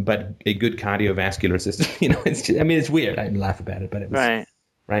father, but a good cardiovascular system. It's weird. I laugh about it, but it was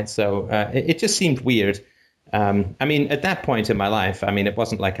right. So it just seemed weird. At that point in my life, it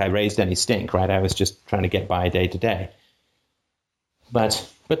wasn't like I raised any stink, right? I was just trying to get by day to day. But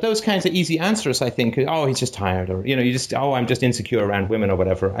those kinds of easy answers, I think, oh, he's just tired, or I'm just insecure around women or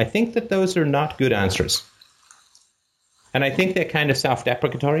whatever. I think that those are not good answers, and I think they're kind of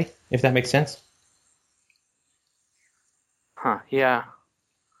self-deprecatory, if that makes sense. Huh, yeah.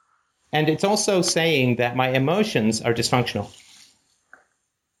 And it's also saying that my emotions are dysfunctional.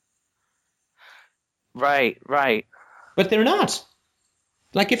 Right. But they're not.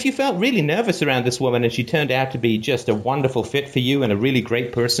 Like, if you felt really nervous around this woman and she turned out to be just a wonderful fit for you and a really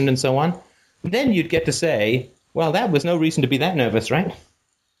great person and so on, then you'd get to say, well, that was no reason to be that nervous, right?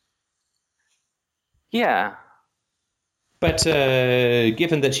 Yeah. But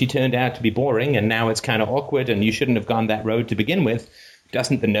given that she turned out to be boring and now it's kind of awkward and you shouldn't have gone that road to begin with,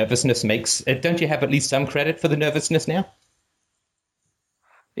 doesn't the nervousness don't you have at least some credit for the nervousness now?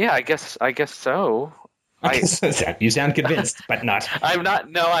 Yeah, I guess so. You sound convinced, but not. I'm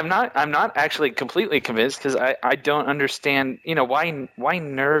not actually completely convinced, because I don't understand, why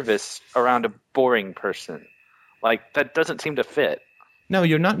nervous around a boring person? Like, that doesn't seem to fit. No,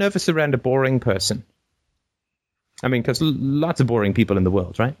 you're not nervous around a boring person. Because lots of boring people in the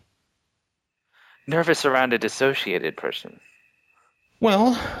world, right? Nervous around a dissociated person.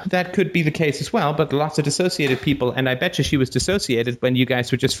 Well, that could be the case as well, but lots of dissociated people, and I bet you she was dissociated when you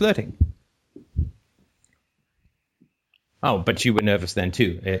guys were just flirting. Oh, but you were nervous then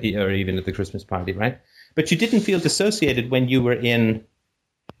too, or even at the Christmas party, right? But you didn't feel dissociated when you were in,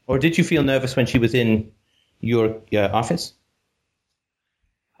 or did you feel nervous when she was in your office?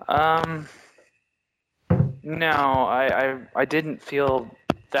 No, I didn't feel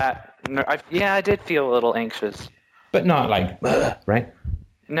that No, I did feel a little anxious. But not like, right?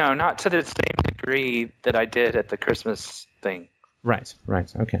 No, not to the same degree that I did at the Christmas thing. Right,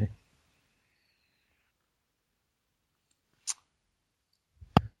 okay.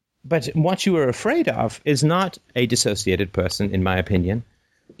 But what you were afraid of is not a dissociated person, in my opinion,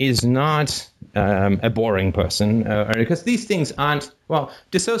 is not a boring person, because these things aren't, well,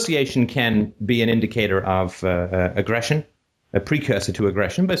 dissociation can be an indicator of aggression, a precursor to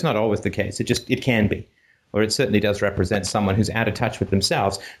aggression, but it's not always the case. It can be, or it certainly does represent someone who's out of touch with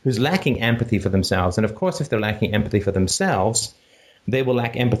themselves, who's lacking empathy for themselves. And of course, if they're lacking empathy for themselves, they will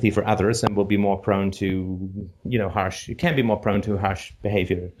lack empathy for others and will be more prone to, it can be more prone to harsh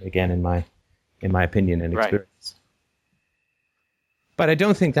behavior, again, in my opinion and experience. Right. But I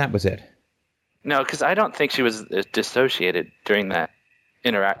don't think that was it. No, because I don't think she was dissociated during that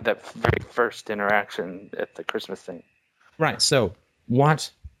very first interaction at the Christmas thing. Right. So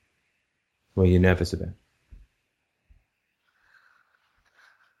what were you nervous about?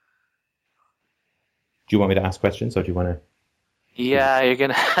 Do you want me to ask questions, or do you want to? Yeah, you're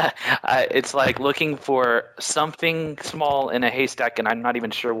gonna. It's like looking for something small in a haystack, and I'm not even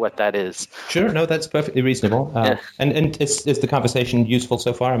sure what that is. Sure, no, that's perfectly reasonable. And is the conversation useful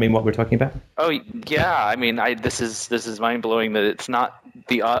so far? I mean, what we're talking about? Oh yeah, I mean, this is mind blowing that it's not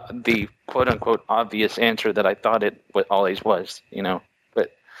the quote unquote obvious answer that I thought it always was.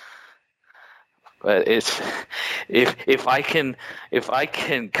 But it's if I can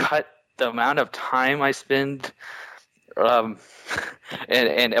cut the amount of time I spend.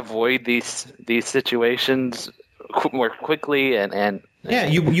 And avoid these situations more quickly and yeah,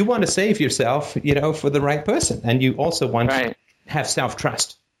 you want to save yourself, for the right person, and you also want to have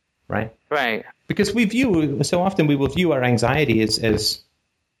self-trust, right? Right. Because so often we will view our anxiety as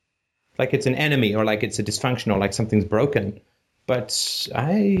like it's an enemy, or like it's a dysfunction, or like something's broken. But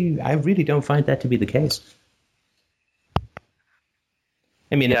I really don't find that to be the case.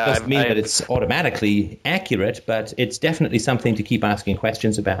 I mean, it doesn't mean that it's automatically accurate, but it's definitely something to keep asking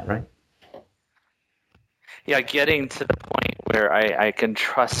questions about, right? Yeah, getting to the point where I can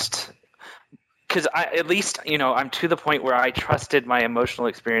trust, because at least, I'm to the point where I trusted my emotional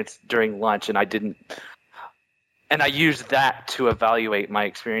experience during lunch, and I didn't, and I used that to evaluate my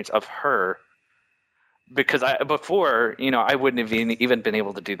experience of her, because before, I wouldn't have even been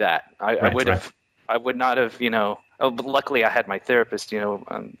able to do that. I would not have, but luckily I had my therapist, yeah,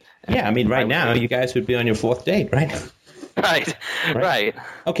 I mean, now you guys would be on your fourth date, right? Right.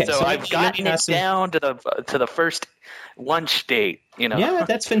 Okay, so I've gotten it down to the first lunch date, Yeah,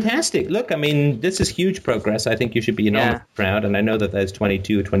 that's fantastic. Look, I mean, this is huge progress. I think you should be enormously proud, and I know that those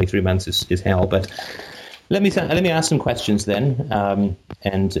 22 or 23 months is hell, but let me ask some questions then,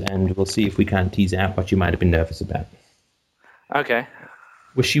 and we'll see if we can't tease out what you might have been nervous about. Okay.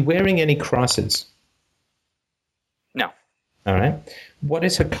 Was she wearing any crosses? No. All right. What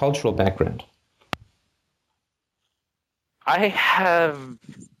is her cultural background? I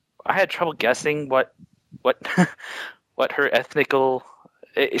had trouble guessing what her ethnical.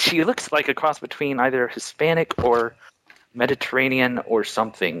 She looks like a cross between either Hispanic or Mediterranean or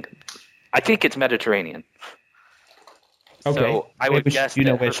something. I think it's Mediterranean. Okay. So I would guess that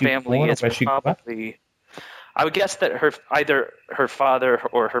her family is probably. I would guess that either her father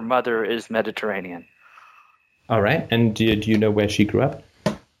or her mother is Mediterranean. All right. And do you know where she grew up?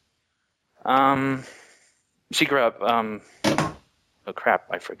 She grew up. Oh crap!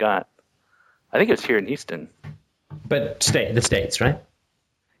 I forgot. I think it was here in Houston. But the States, right?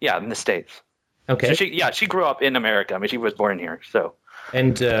 Yeah, in the States. Okay. So she grew up in America. I mean, she was born here. So.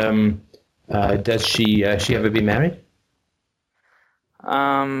 And does she ever be married?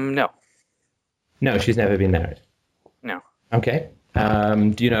 No. No, she's never been married. No. Okay.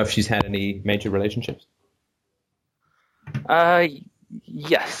 Do you know if she's had any major relationships?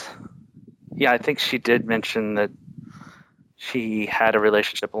 Yes. Yeah, I think she did mention that she had a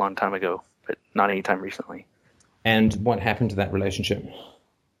relationship a long time ago, but not anytime recently. And what happened to that relationship?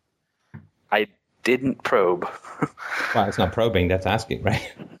 I didn't probe. Well, it's not probing, that's asking,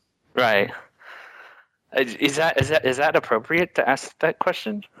 right? Right. Is that appropriate to ask that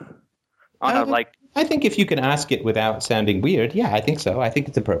question? I think if you can ask it without sounding weird, yeah, I think so. I think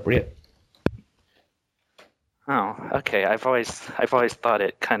it's appropriate. Oh, okay. I've always thought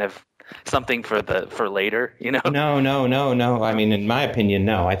it kind of something for later, No. No. I mean, in my opinion,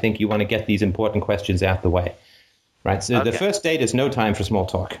 no. I think you want to get these important questions out the way, right? So The first date is no time for small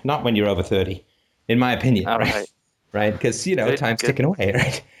talk, not when you're over 30, in my opinion. All right. Right? Because time's ticking away,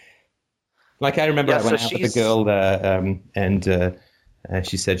 right? Like I remember I went out with a girl, and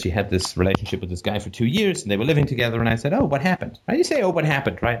she said she had this relationship with this guy for 2 years, and they were living together. And I said, "Oh, what happened?" Right? You say, "Oh, what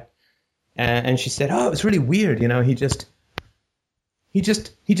happened?" Right? And she said, "Oh, it was really weird. He just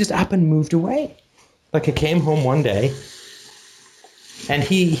up and moved away. Like I came home one day, and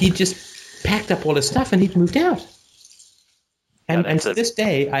he just packed up all his stuff and he'd moved out. And to this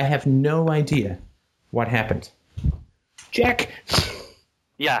day, I have no idea what happened. Jack."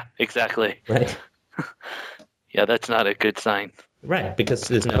 Yeah, exactly. Right. Yeah, that's not a good sign. Right, because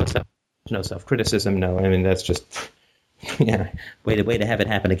there's no self-criticism. No, I mean that's just way to have it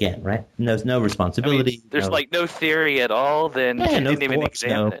happen again, right? No responsibility. I mean, there's no theory at all. Then no didn't even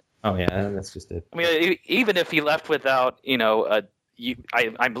examine it. Oh yeah, that's just it. I mean, even if he left without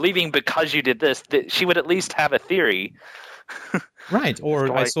I'm leaving because you did this, she would at least have a theory. Right,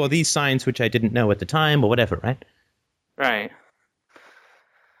 or I saw these signs which I didn't know at the time, or whatever, right? Right.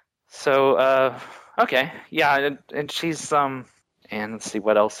 So, okay, yeah, and she's and let's see,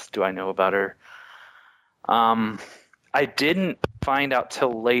 what else do I know about her? I didn't find out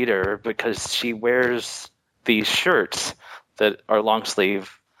till later because she wears these shirts that are long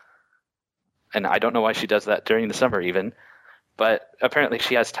sleeve, and I don't know why she does that during the summer even, but apparently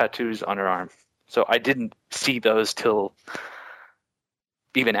she has tattoos on her arm. So I didn't see those till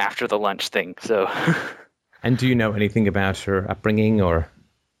even after the lunch thing. So. And do you know anything about her upbringing or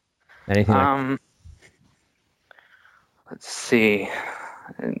anything like that? Let's see.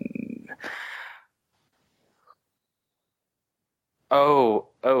 Oh,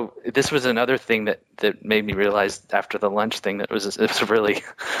 this was another thing that made me realize after the lunch thing that it was a really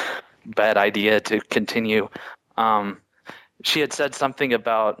bad idea to continue. She had said something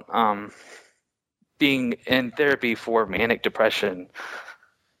about being in therapy for manic depression.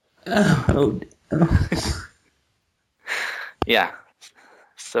 Yeah.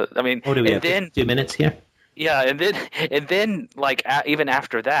 So I mean, do we have 2 minutes here? Yeah, and then even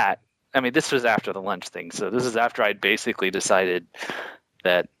after that, I mean, this was after the lunch thing. So this is after I'd basically decided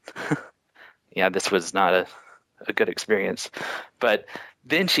that, yeah, this was not a good experience. But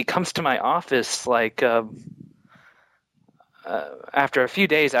then she comes to my office after a few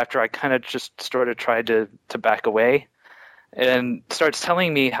days after I kind of just sort of tried to back away, and starts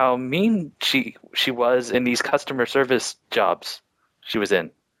telling me how mean she was in these customer service jobs she was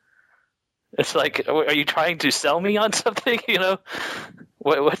in. It's like, are you trying to sell me on something?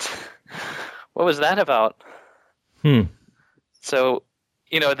 What was that about? So,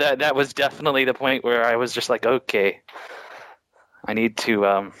 that was definitely the point where I was just like, okay, I need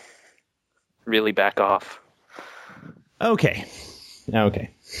to really back off. Okay.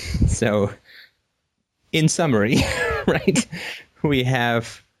 So, in summary, right, we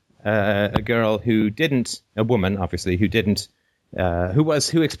have a woman, obviously, who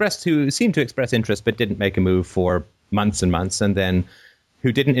seemed to express interest but didn't make a move for months and months, and then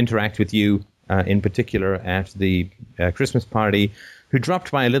who didn't interact with you in particular at the Christmas party, who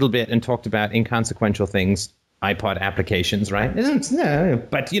dropped by a little bit and talked about inconsequential things, iPod applications, right?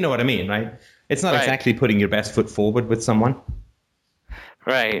 But you know what I mean, right? It's not exactly putting your best foot forward with someone.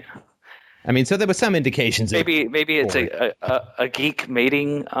 Right. I mean, so there were some indications. Maybe it's a geek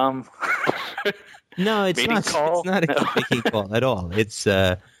mating. No, it's not. Call? It's not a making call at all. It's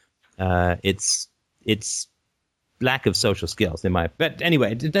lack of social skills in my. But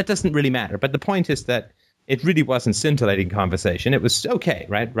anyway, that doesn't really matter. But the point is that it really wasn't scintillating conversation. It was okay,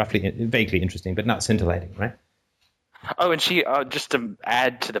 right? Vaguely interesting, but not scintillating, right? Oh, and she just to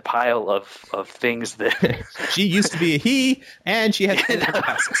add to the pile of things that she used to be a he, and she had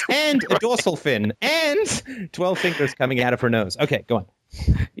and a dorsal fin, and 12 fingers coming out of her nose. Okay, go on.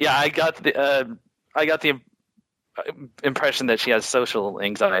 Yeah, I got the impression that she has social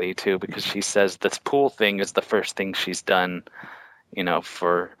anxiety too, because she says this pool thing is the first thing she's done,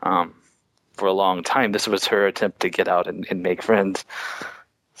 for a long time. This was her attempt to get out and make friends.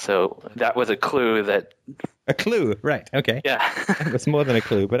 So that was a clue that. A clue, right? Okay. Yeah, it was more than a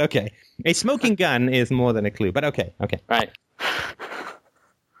clue, but okay. A smoking gun is more than a clue, but okay. Right.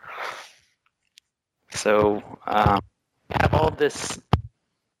 So have all this.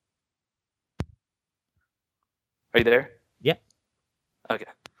 Are you there? Yeah. Okay.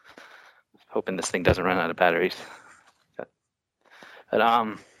 Hoping this thing doesn't run out of batteries. But,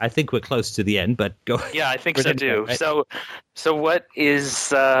 I think we're close to the end, but go. Yeah, I think so too. Right? So what is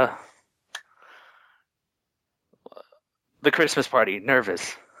the Christmas party?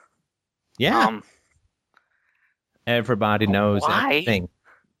 Nervous. Yeah. Everybody knows everything.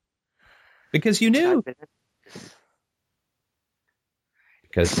 Because you knew.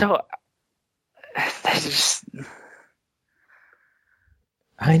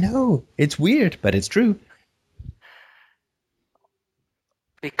 I know. It's weird, but it's true.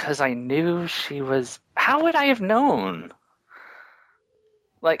 Because I knew she was... How would I have known?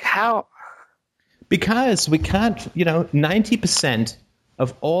 How... Because we can't, 90%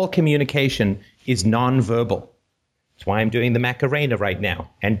 of all communication is nonverbal. That's why I'm doing the Macarena right now,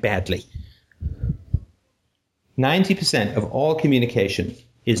 and badly. 90% of all communication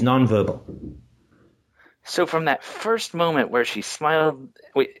is nonverbal. So from that first moment where she smiled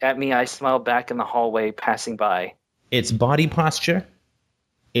at me, I smiled back in the hallway passing by. It's body posture.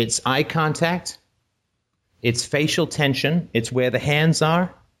 It's eye contact. It's facial tension. It's where the hands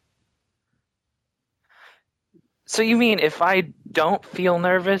are. So you mean if I don't feel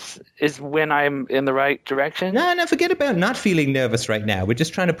nervous is when I'm in the right direction? No, forget about not feeling nervous right now. We're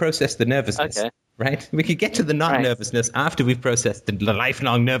just trying to process the nervousness, okay. Right? We could get to the nervousness after we've processed the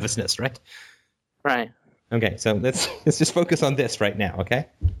lifelong nervousness, right? Right. Okay, so let's just focus on this right now, okay?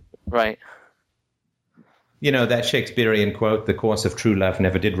 Right. That Shakespearean quote, "The course of true love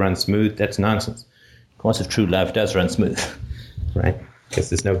never did run smooth," that's nonsense. The course of true love does run smooth, right? Because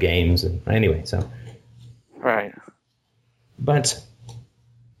there's no games. Anyway, so... Right. But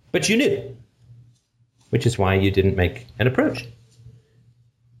you knew, which is why you didn't make an approach.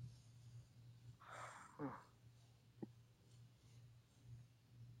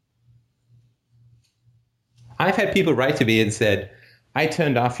 I've had people write to me and said, "I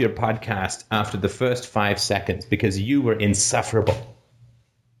turned off your podcast after the first 5 seconds because you were insufferable."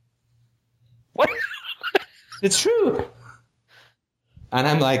 What? It's true. And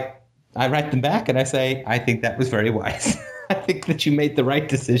I'm like, I write them back and I say, I think that was very wise. I think that you made the right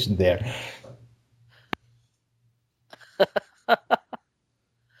decision there.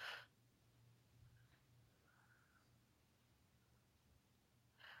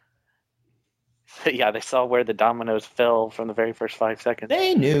 Yeah, they saw where the dominoes fell from the very first 5 seconds.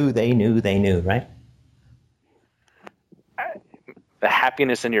 They knew, right? The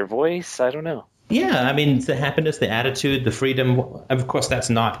happiness in your voice, I don't know. Yeah, I mean, it's the happiness, the attitude, the freedom. Of course, that's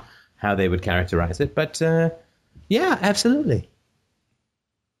not how they would characterize it, but yeah, absolutely.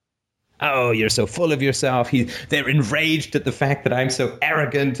 Oh, you're so full of yourself. They're enraged at the fact that I'm so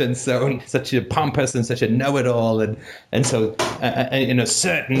arrogant and such a pompous and such a know-it-all and so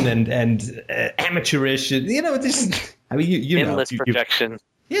certain and amateurish. This. I mean, you endless projection.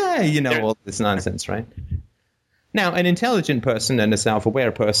 All this nonsense, right? Now, an intelligent person and a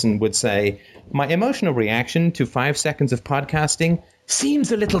self-aware person would say, my emotional reaction to 5 seconds of podcasting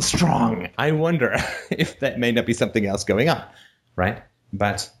seems a little strong. I wonder if that may not be something else going on, right?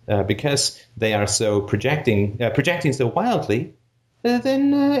 But because they are so projecting so wildly,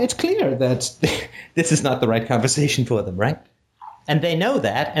 then it's clear that this is not the right conversation for them, right? And they know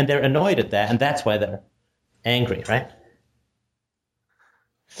that, and they're annoyed at that, and that's why they're angry, right?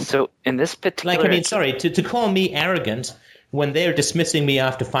 So in this particular... to call me arrogant when they're dismissing me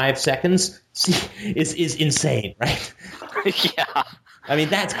after 5 seconds is insane, right? Yeah. I mean,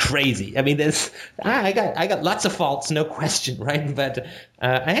 that's crazy. I mean, I got lots of faults, no question, right? But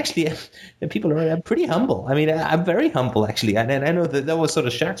people are pretty humble. I mean, I'm very humble, actually. And I know that always sort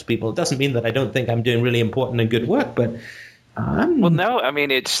of shocks people. It doesn't mean that I don't think I'm doing really important and good work, but... Well, no, I mean,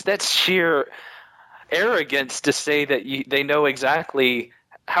 that's sheer arrogance to say that they know exactly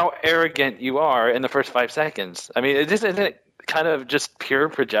how arrogant you are in the first 5 seconds. I mean, isn't it kind of just pure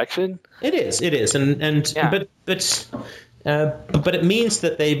projection? It is, and yeah. But it means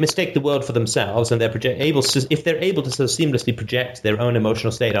that they mistake the world for themselves, and if they're able to so seamlessly project their own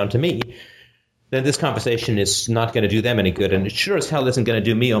emotional state onto me, then this conversation is not going to do them any good, and it sure as hell isn't going to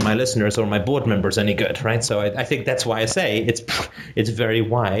do me or my listeners or my board members any good, right? So I think that's why I say it's very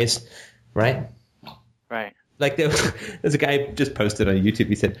wise, right? Right. Like there's a guy just posted on YouTube.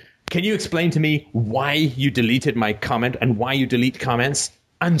 He said, "Can you explain to me why you deleted my comment and why you delete comments?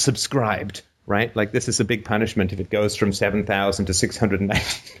 Unsubscribed." Right? Like this is a big punishment if it goes from 7,000 to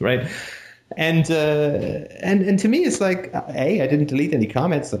 690, right? And to me, it's like, A, I didn't delete any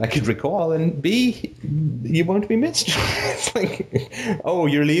comments that I could recall, and B, you won't be missed. It's like, oh,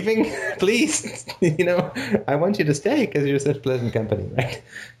 you're leaving? Please, I want you to stay because you're such pleasant company, right?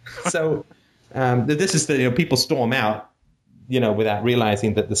 So this is people storm out, without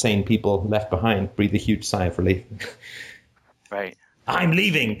realizing that the sane people left behind breathe a huge sigh of relief. Right. I'm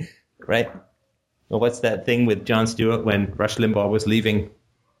leaving, right? Well, what's that thing with Jon Stewart when Rush Limbaugh was leaving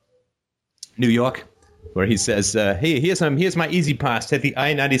New York, where he says, hey, here's my easy pass. Take the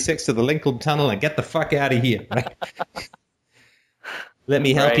I-96 to the Lincoln Tunnel and get the fuck out of here. Right? Let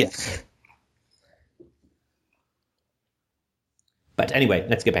me help you. But anyway,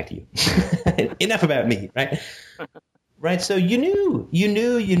 let's get back to you. Enough about me, right? Right, so you knew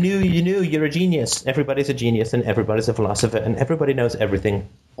you're a genius. Everybody's a genius and everybody's a philosopher and everybody knows everything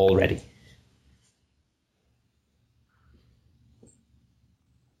already.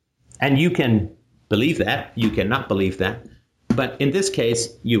 And you can believe that. You cannot believe that. But in this case,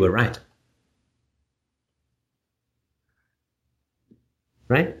 you were right.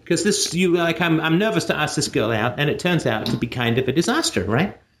 Right? Because I'm nervous to ask this girl out, and it turns out to be kind of a disaster,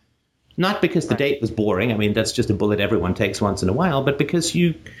 right? Not because the date was boring. I mean, that's just a bullet everyone takes once in a while, but because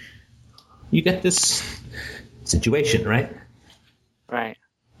you get this situation, right? Right.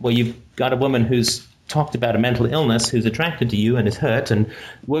 Well, you've got a woman who's talked about a mental illness, who's attracted to you and is hurt and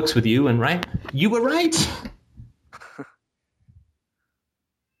works with you, and right? You were right.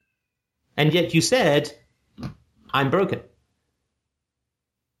 And yet you said, I'm broken.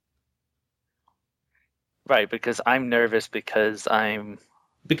 Right, because I'm nervous because I'm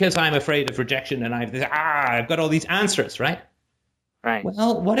afraid of rejection, and I've got all these answers, right? Right.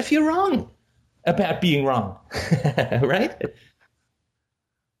 Well, what if you're wrong about being wrong, right?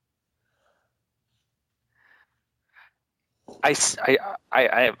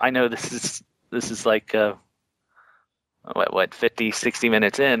 I know this is like what 50, 60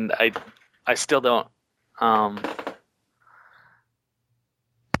 minutes in. I still don't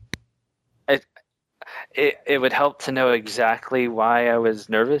it would help to know exactly why I was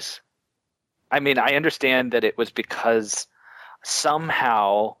nervous. I mean, I understand that it was because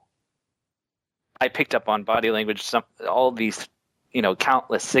somehow I picked up on body language, all these,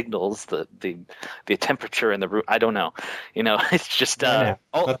 countless signals, the temperature in the room. I don't know. It's just not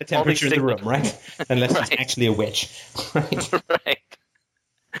the temperature in the room, right? Unless it's actually a witch. Right.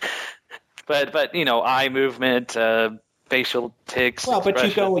 Right. But eye movement, facial tics. Well, but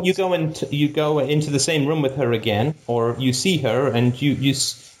you go into the same room with her again, or you see her and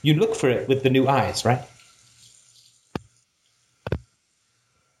you look for it with the new eyes, right?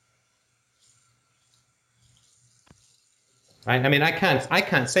 Right? I mean, I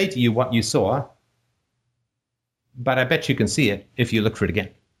can't say to you what you saw, but I bet you can see it if you look for it again.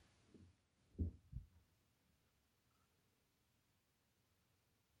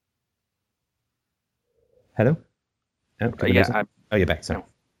 Hello? Yeah. You're back. Sorry. No.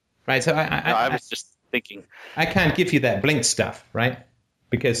 Right. So I was just thinking. I can't give you that blink stuff, right?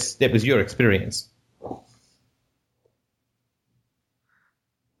 Because it was your experience.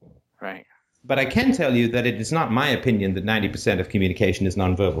 Right. But I can tell you that it is not my opinion that 90% of communication is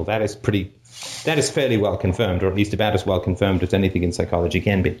nonverbal. That is fairly well confirmed, or at least about as well confirmed as anything in psychology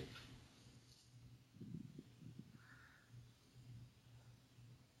can be.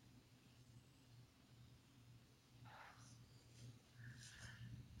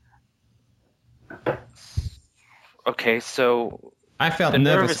 Okay, so I felt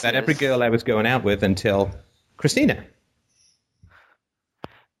nervous about every girl I was going out with until Christina.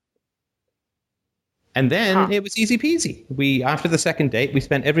 And then it was easy peasy. After the second date, we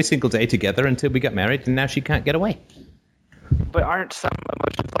spent every single day together until we got married, and now she can't get away. But aren't some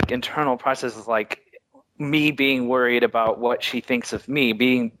emotions like internal processes, like me being worried about what she thinks of me,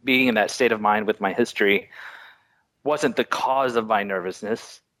 being in that state of mind with my history, wasn't the cause of my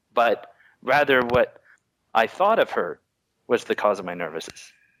nervousness, but rather what I thought of her was the cause of my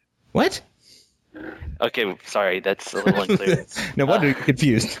nervousness. What? Okay, sorry, that's a little unclear. No wonder you're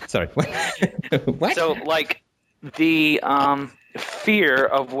confused. Sorry. What? So, like, the fear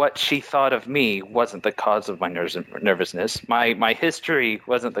of what she thought of me wasn't the cause of my nervousness. My history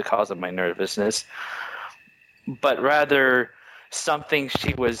wasn't the cause of my nervousness, but rather something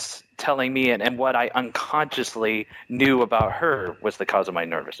she was telling me and what I unconsciously knew about her was the cause of my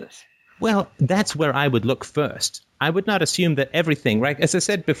nervousness. Well, that's where I would look first. I would not assume that everything, right? As I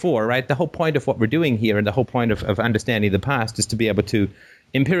said before, right, the whole point of what we're doing here and the whole point of understanding the past is to be able to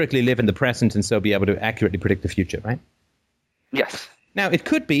empirically live in the present and so be able to accurately predict the future, right? Yes. Now, it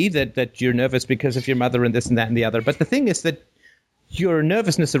could be that you're nervous because of your mother and this and that and the other, but the thing is that your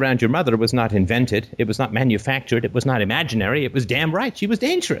nervousness around your mother was not invented. It was not manufactured. It was not imaginary. It was damn right. She was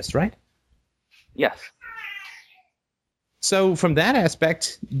dangerous, right? Yes. So from that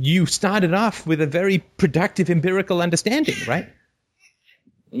aspect, you started off with a very productive empirical understanding, right?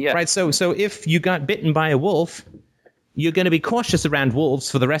 Yeah. Right. So if you got bitten by a wolf, you're going to be cautious around wolves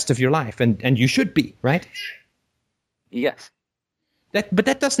for the rest of your life, and you should be, right? Yes. But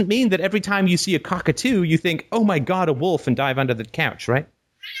that doesn't mean that every time you see a cockatoo, you think, oh my God, a wolf, and dive under the couch, right?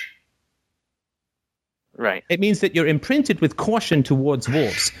 Right. It means that you're imprinted with caution towards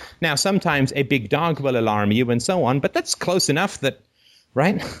wolves. Now, sometimes a big dog will alarm you and so on, but that's close enough that,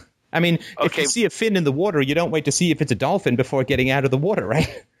 right? I mean, If you see a fin in the water, you don't wait to see if it's a dolphin before getting out of the water,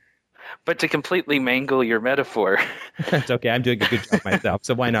 right? But to completely mangle your metaphor. That's okay. I'm doing a good job myself,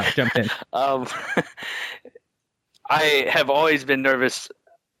 so why not jump in? I have always been nervous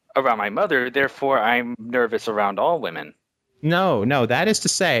around my mother, therefore I'm nervous around all women. No. That is to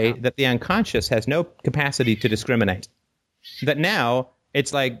say that the unconscious has no capacity to discriminate. That now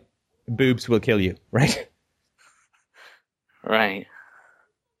it's like boobs will kill you, right? Right.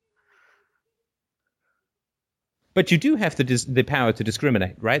 But you do have the power to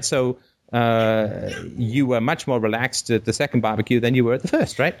discriminate, right? So you were much more relaxed at the second barbecue than you were at the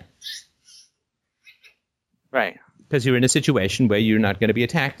first, right? Right. Because you're in a situation where you're not going to be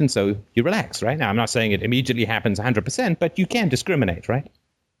attacked, and so you relax, right? Now, I'm not saying it immediately happens 100%, but you can discriminate, right?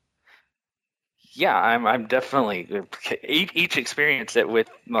 Yeah, I'm definitely each experience it with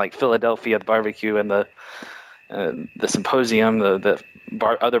like Philadelphia the barbecue and the symposium, the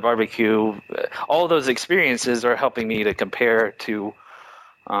other barbecue. All those experiences are helping me to compare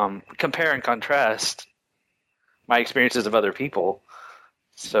and contrast my experiences of other people.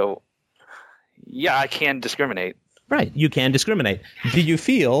 So, yeah, I can discriminate. Right, you can discriminate. Do you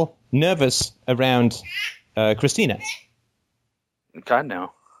feel nervous around Christina? God,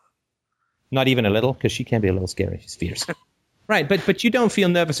 no. Not even a little, because she can be a little scary. She's fierce. Right, but you don't feel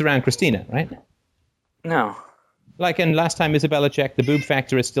nervous around Christina, right? No. Like in last time Isabella checked, the boob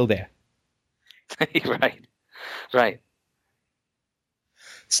factor is still there. Right.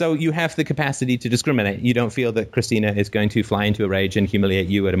 So you have the capacity to discriminate. You don't feel that Christina is going to fly into a rage and humiliate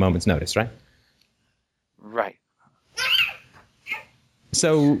you at a moment's notice, right? Right.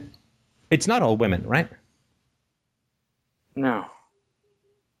 So it's not all women, right? No.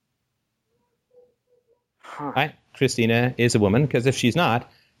 Huh. Right? Christina is a woman, because if she's not,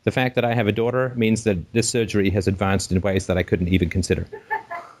 the fact that I have a daughter means that this surgery has advanced in ways that I couldn't even consider.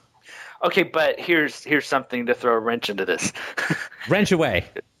 Okay, but here's something to throw a wrench into this. Wrench away.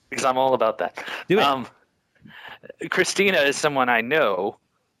 Because I'm all about that. Do it. Christina is someone I know,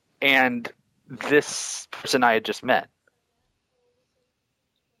 and this person I had just met.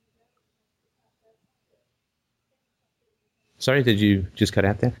 Sorry, did you just cut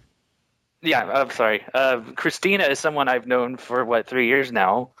out there? Yeah, I'm sorry. Christina is someone I've known for 3 years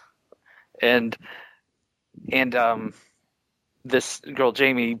now, and this girl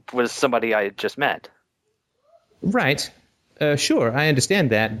Jamie was somebody I had just met. Right. Sure, I understand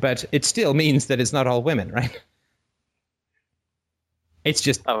that, but it still means that it's not all women, right? It's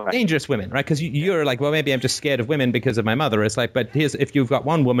just dangerous women, right? Because you're like, well, maybe I'm just scared of women because of my mother. It's like, but if you've got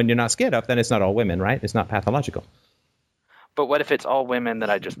one woman you're not scared of, then it's not all women, right? It's not pathological. But what if it's all women that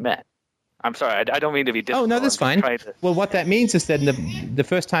I just met? I'm sorry, I don't mean to be difficult. Oh, no, that's fine. Well, what that means is that the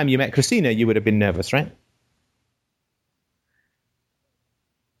first time you met Christina, you would have been nervous, right?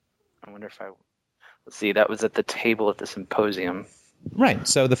 I wonder if let's see, that was at the table at the symposium. Right,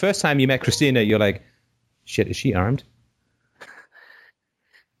 so the first time you met Christina, you're like, shit, is she armed?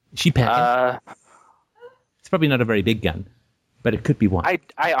 Is she packing? It's probably not a very big gun, but it could be one.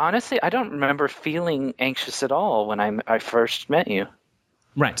 I honestly, I don't remember feeling anxious at all when I first met you.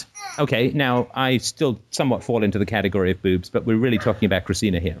 Right. Okay, now I still somewhat fall into the category of boobs, but we're really talking about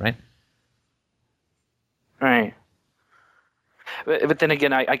Christina here, right? Right. But then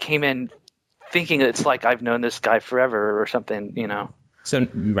again, I came in thinking it's like I've known this guy forever or something, you know. So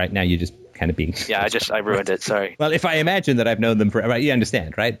right now you're just kind of being... Yeah, I ruined it, sorry. Well, if I imagine that I've known them forever, you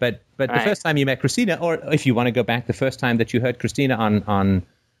understand, right? But the first time you met Christina, or if you want to go back, the first time that you heard Christina on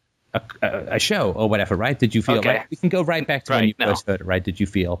a show or whatever, right? Did you feel like we can go right back to when you first heard it, right? Did you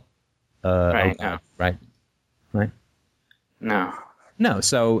feel right? Okay, no. Right? No.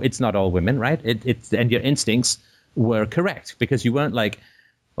 So it's not all women, right? It's and your instincts were correct, because you weren't like,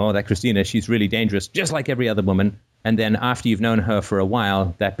 oh, that Christina, she's really dangerous, just like every other woman. And then after you've known her for a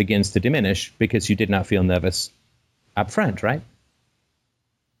while, that begins to diminish because you did not feel nervous up front, right?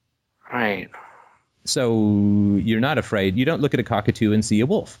 Right. So you're not afraid. You don't look at a cockatoo and see a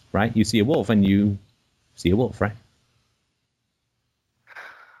wolf, right? You see a wolf and you see a wolf, right?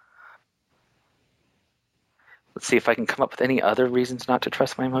 Let's see if I can come up with any other reasons not to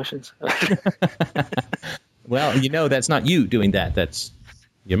trust my emotions. Well, that's not you doing that. That's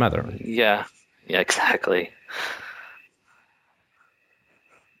your mother. Right? Yeah, exactly.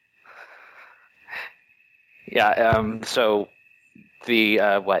 Yeah, so the,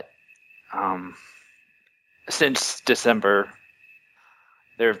 since December,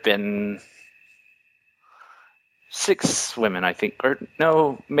 there have been 6 women, I think, or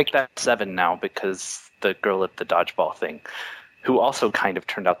no, make that 7 now, because the girl at the dodgeball thing, who also kind of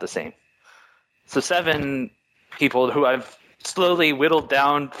turned out the same. So 7 people who I've slowly whittled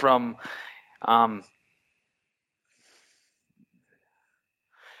down from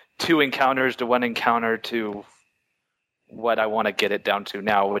 2 encounters to 1 encounter to what I want to get it down to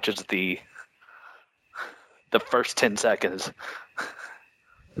now, which is the first 10 seconds.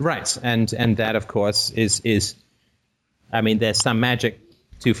 Right, and that of course is I mean, there's some magic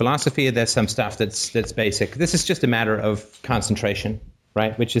to philosophy. There's some stuff that's basic. This is just a matter of concentration,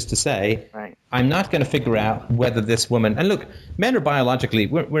 right? Which is to say, right. I'm not going to figure out whether this woman, and look, men are biologically,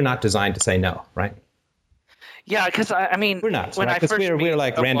 we're not designed to say no, right? Yeah, because I mean, we're not, when right? I first we're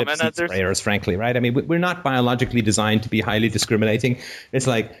like random seed sprayers, frankly, right? I mean, we're not biologically designed to be highly discriminating. It's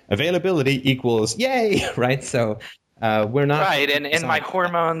like availability equals yay, right? So we're not right, and my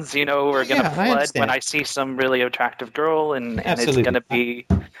hormones, are going to flood when I see some really attractive girl, and it's going to be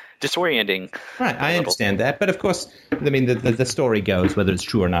disorienting. Right, I understand that. But of course, I mean, the story goes, whether it's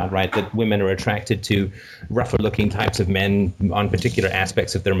true or not, right, that women are attracted to rougher-looking types of men on particular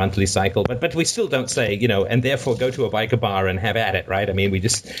aspects of their monthly cycle. But we still don't say, and therefore go to a biker bar and have at it, right? I mean,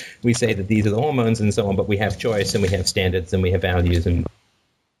 we say that these are the hormones and so on, but we have choice and we have standards and we have values.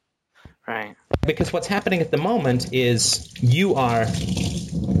 Right. Because what's happening at the moment is you are,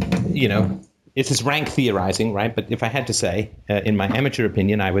 this is rank theorizing, right? But if I had to say, in my amateur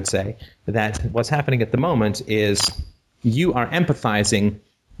opinion, I would say that what's happening at the moment is you are empathizing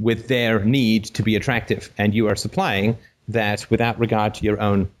with their need to be attractive, and you are supplying that without regard to your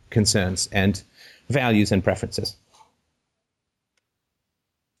own concerns and values and preferences.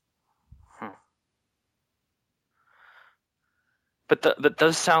 But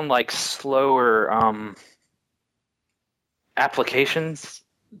those sound like slower applications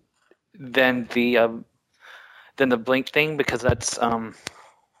than the blink thing, because that's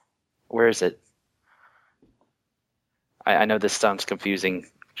where is it? I know this sounds confusing.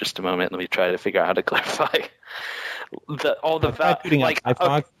 Just a moment, let me try to figure out how to clarify.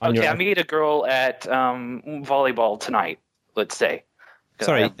 I meet a girl at volleyball tonight, let's say.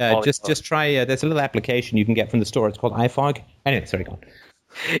 Sorry, just try. There's a little application you can get from the store. It's called iFog. Anyway, sorry, go on.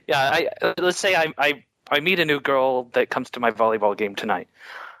 Yeah, let's say I meet a new girl that comes to my volleyball game tonight,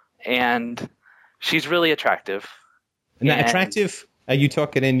 and she's really attractive. Now, attractive? Are you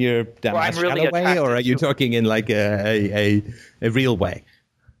talking in your really way, or are you talking in like a real way?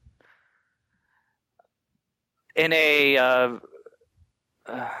 In I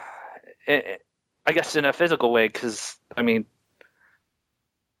guess in a physical way, because I mean,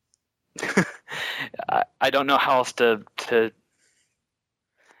 I don't know how else to.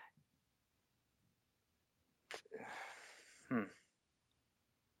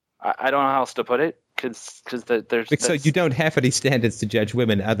 I don't know how else to put it, because there's. So you don't have any standards to judge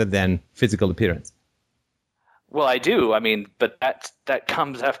women other than physical appearance. Well, I do. I mean, but that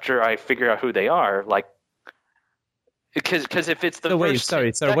comes after I figure out who they are. Like, because if it's the first.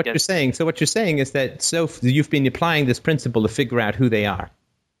 So what you're saying is that you've been applying this principle to figure out who they are.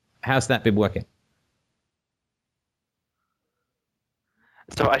 How's that been working?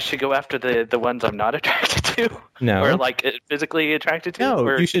 So I should go after the ones I'm not attracted to? No. Or like physically attracted to?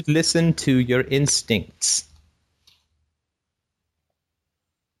 No, you should listen to your instincts.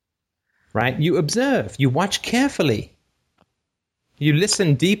 Right? You observe. You watch carefully. You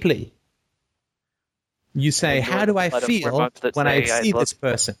listen deeply. You say, how do I feel when I see this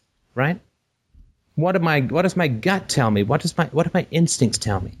person? Right? What does my gut tell me? What do my instincts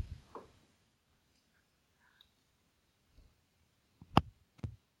tell me?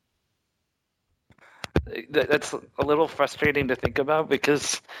 That's a little frustrating to think about,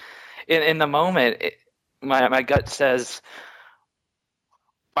 because in the moment, my gut says,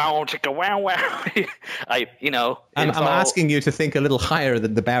 "Bow chicka wow wow." I'm asking you to think a little higher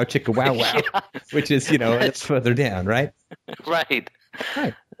than the bow chicka wow wow, yeah. Which is a little further down, right? Right.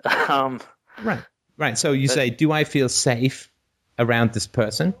 Right. So you say, "Do I feel safe around this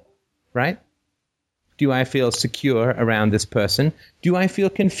person?" Right? Do I feel secure around this person? Do I feel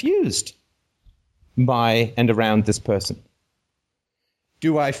confused by and around this person?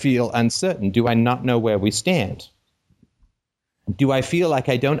 Do I feel uncertain? Do I not know where we stand? Do I feel like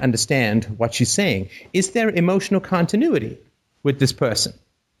I don't understand what she's saying? Is there emotional continuity with this person?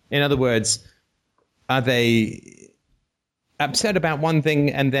 In other words, are they upset about one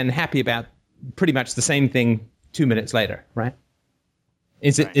thing and then happy about pretty much the same thing 2 minutes later, right?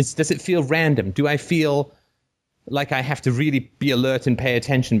 Does it feel random? Do I feel like I have to really be alert and pay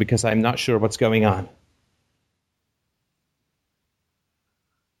attention because I'm not sure what's going on?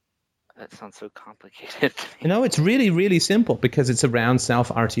 That sounds so complicated. No, it's really, really simple, because it's around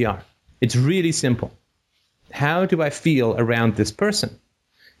self-RTR. It's really simple. How do I feel around this person?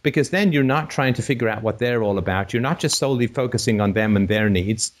 Because then you're not trying to figure out what they're all about. You're not just solely focusing on them and their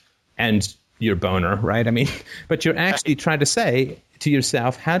needs and your boner, right? I mean, but you're actually trying to say to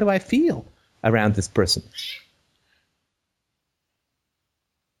yourself, how do I feel around this person?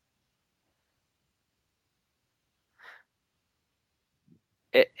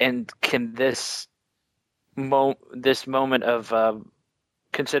 And can this this moment of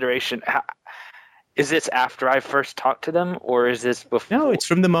consideration, is this after I first talked to them, or is this before? No, it's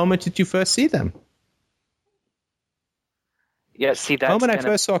from the moment that you first see them. Yeah, see, The moment I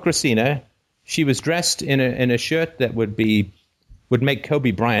first saw Christina, she was dressed in a shirt that would make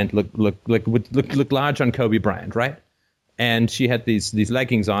Kobe Bryant look large on Kobe Bryant, right? And she had these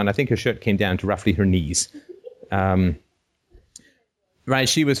leggings on. I think her shirt came down to roughly her knees. Right,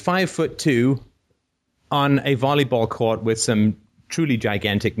 she was 5'2" on a volleyball court with some truly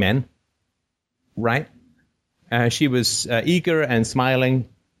gigantic men. Right, she was eager and smiling,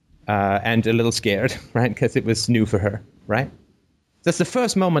 and a little scared, right, because it was new for her. Right, that's the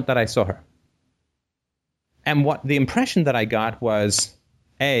first moment that I saw her. And what the impression that I got was,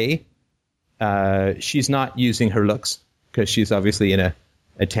 she's not using her looks because she's obviously in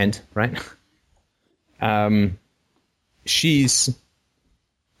a tent, right? She's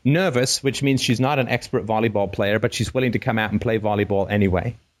nervous, which means she's not an expert volleyball player, but she's willing to come out and play volleyball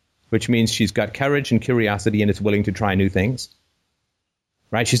anyway, which means she's got courage and curiosity and is willing to try new things.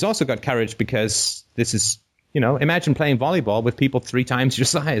 Right? She's also got courage because this is, imagine playing volleyball with people 3 times your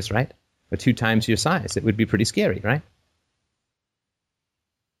size, right? Or 2 times your size. It would be pretty scary, right?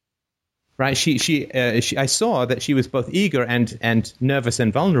 Right? I saw that she was both eager and nervous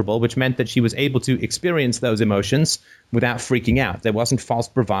and vulnerable, which meant that she was able to experience those emotions without freaking out. There wasn't false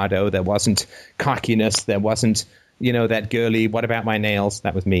bravado. There wasn't cockiness. There wasn't, that girly, what about my nails?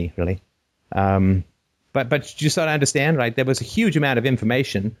 That was me, really. But you sort of understand, right? There was a huge amount of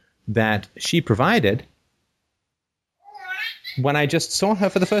information that she provided when I just saw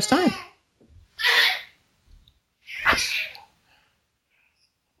her for the first time.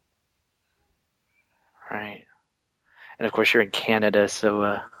 Right. And of course you're in Canada,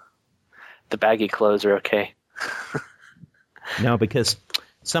 so the baggy clothes are okay. No, because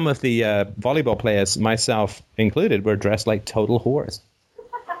some of the volleyball players, myself included, were dressed like total whores.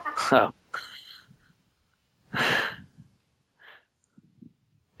 Oh.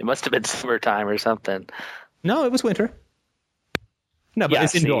 It must have been summertime or something. No, it was winter. No, but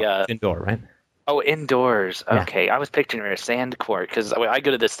it's indoor. Indoor, right? Oh, indoors. Okay. Yeah. I was picturing a sand court because I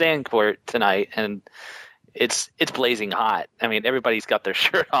go to the sand court tonight and it's blazing hot. I mean, everybody's got their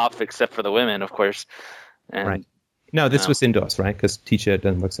shirt off except for the women, of course. And, right. No, this was indoors, right? Because T-shirt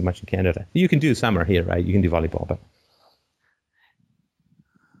doesn't work so much in Canada. You can do summer here, right? You can do volleyball, but...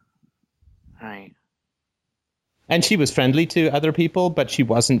 Right. And she was friendly to other people, but she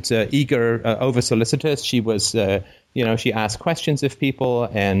wasn't eager, over-solicitous. She was, she asked questions of people,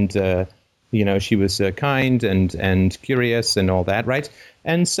 and, she was kind and curious and all that, right?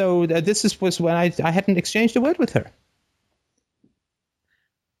 And so was when I hadn't exchanged a word with her.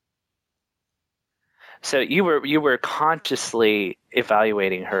 So you were consciously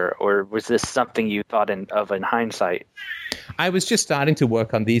evaluating her, or was this something you thought of in hindsight? I was just starting to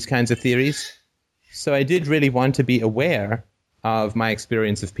work on these kinds of theories. So I did really want to be aware of my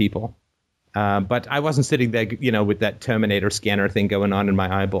experience of people. But I wasn't sitting there, with that Terminator scanner thing going on in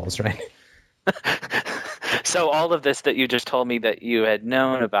my eyeballs, right? So all of this that you just told me that you had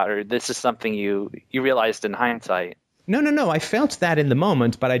known about her, this is something you realized in hindsight. No. I felt that in the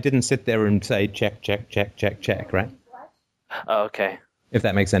moment, but I didn't sit there and say, check, check, check, check, check, right? Oh, okay. If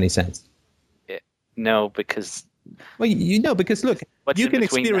that makes any sense. No, because... Well, because look, you can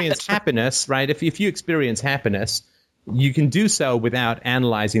experience happiness, right? If you experience happiness, you can do so without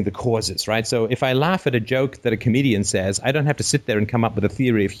analyzing the causes, right? So if I laugh at a joke that a comedian says, I don't have to sit there and come up with a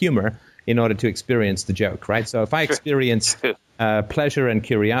theory of humor in order to experience the joke, right? So if I experience pleasure and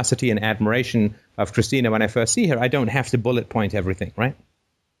curiosity and admiration of Christina when I first see her, I don't have to bullet point everything, right?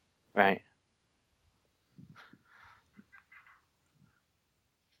 Right.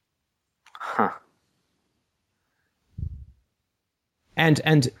 Huh.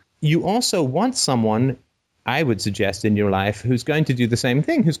 And you also want someone, I would suggest, in your life who's going to do the same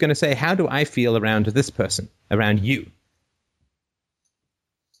thing, who's going to say, how do I feel around this person, around you?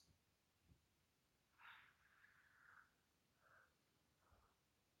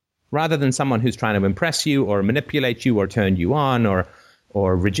 Rather than someone who's trying to impress you or manipulate you or turn you on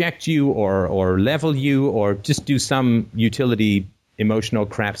or reject you or level you or just do some utility, emotional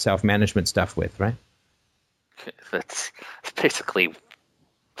crap self-management stuff with, right? That's basically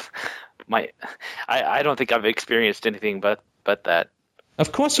I don't think I've experienced anything but that.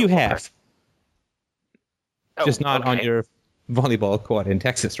 Of course you have. Just not on your volleyball court in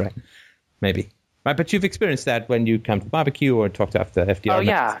Texas, right? Maybe. Right, but you've experienced that when you come to barbecue or talk to the FDR. Oh,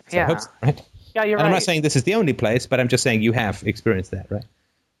 yeah, yeah. Hope so, right? Yeah, you're right. I'm not right. saying this is the only place, but I'm just saying you have experienced that, right?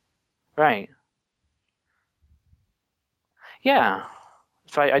 Right. Yeah.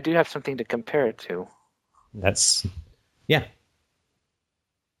 So I do have something to compare it to. That's, yeah.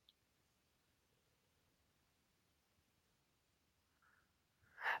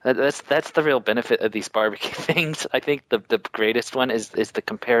 That's the real benefit of these barbecue things. I think the greatest one is the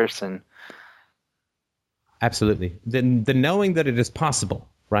comparison. Absolutely. The knowing that it is possible,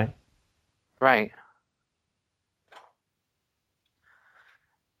 right? Right.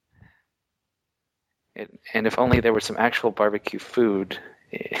 And if only there was some actual barbecue food.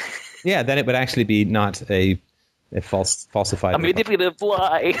 Yeah, then it would actually be not a falsified. A manipulative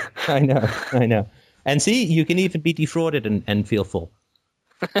lie. I know. And see, you can even be defrauded and feel full.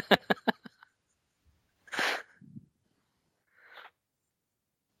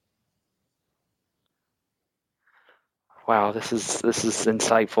 Wow, this is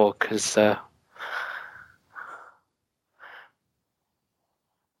insightful because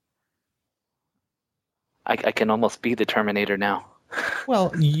I can almost be the Terminator now.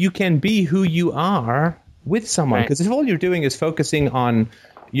 Well, you can be who you are with someone, because if all you're doing is focusing on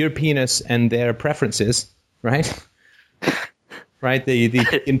your penis and their preferences, right? Right,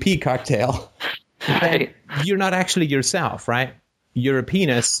 the pea cocktail. Right. You're not actually yourself, right? You're a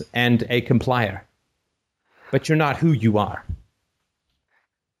penis and a complier. But you're not who you are.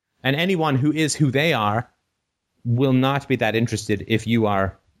 And anyone who is who they are will not be that interested if you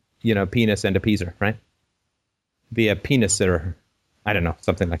are, penis and appeaser, right? Be a penis or, I don't know,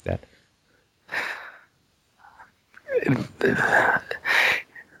 something like that.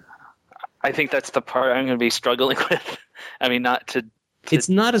 I think that's the part I'm going to be struggling with. I mean, not to... It's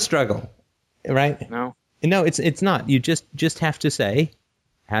not a struggle, right? No, it's not. You just have to say,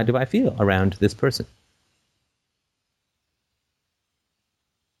 how do I feel around this person?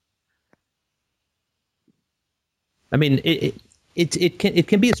 I mean, it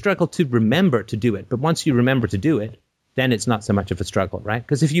can be a struggle to remember to do it, but once you remember to do it, then it's not so much of a struggle, right?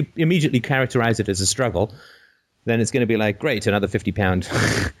 Because if you immediately characterize it as a struggle, then it's going to be like, great, another 50-pound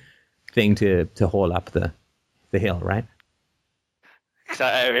thing to haul up the hill, right? Because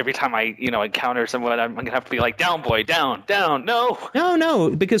every time I encounter someone, I'm going to have to be like, down, boy, down, no. No,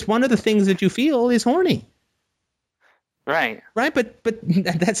 because one of the things that you feel is horny. Right. Right, but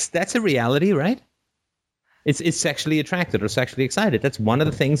that's a reality, right? It's sexually attracted or sexually excited. That's one of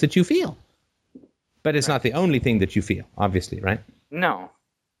the things that you feel. But it's not the only thing that you feel, obviously, right? No,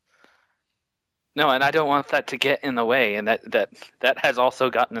 and I don't want that to get in the way, and that has also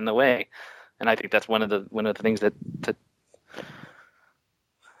gotten in the way. And I think that's one of the things that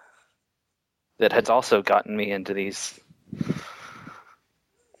has also gotten me into these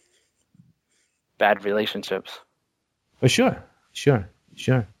bad relationships. Well, sure.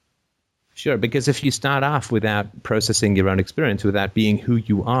 Because if you start off without processing your own experience, without being who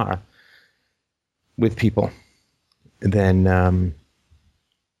you are with people, then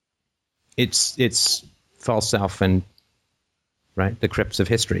it's false self and, right, the crypts of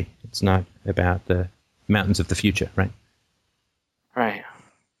history. It's not about the mountains of the future, right? Right.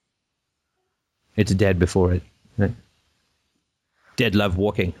 It's dead before it, right? Dead love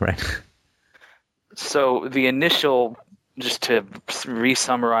walking, right? So the initial... Just to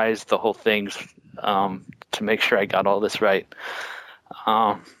re-summarize the whole thing, to make sure I got all this right.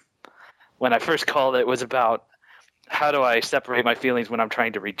 When I first called it was about how do I separate my feelings when I'm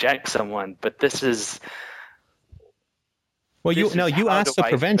trying to reject someone. But this is... Well, you asked for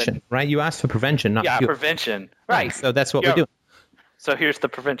prevention, right? You asked for prevention, not cure. Prevention. Right. So that's what we're doing. So here's the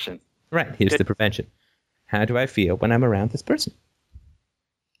prevention. Right. Here's the prevention. How do I feel when I'm around this person?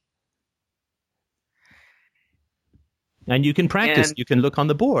 And you can practice. You can look on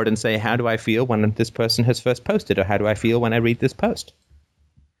the board and say, how do I feel when this person has first posted? Or how do I feel when I read this post?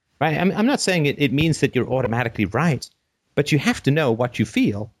 Right? I'm not saying it means that you're automatically right, but you have to know what you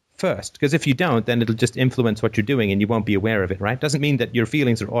feel first. Because if you don't, then it'll just influence what you're doing and you won't be aware of it, right? Doesn't mean that your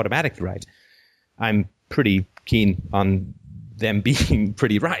feelings are automatically right. I'm pretty keen on them being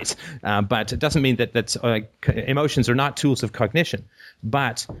pretty right. But it doesn't mean that emotions are not tools of cognition.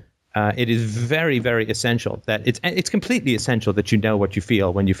 But... it is very, very essential that it's completely essential that you know what you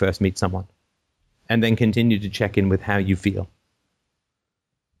feel when you first meet someone, and then continue to check in with how you feel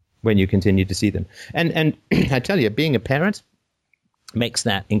when you continue to see them. And I tell you, being a parent makes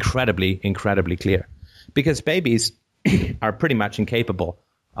that incredibly, incredibly clear, because babies are pretty much incapable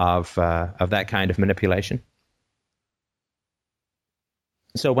of that kind of manipulation.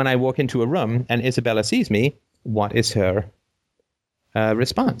 So when I walk into a room and Isabella sees me, what is her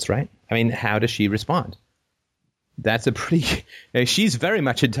response, right? I mean, how does she respond? That's a pretty... she's very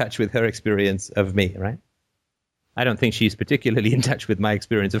much in touch with her experience of me, right? I don't think she's particularly in touch with my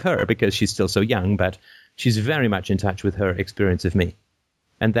experience of her because she's still so young, but she's very much in touch with her experience of me.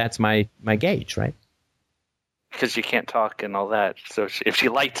 And that's my gauge, right? because you can't talk and all that. So if she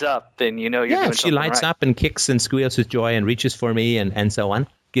lights up, then you're doing something right. Yeah, she lights up and kicks and squeals with joy and reaches for me and so on,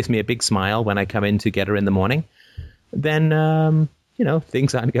 gives me a big smile when I come in to get her in the morning, then,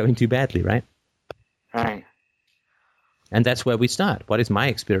 things aren't going too badly, right? Right. And that's where we start. What is my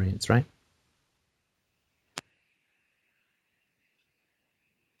experience, right?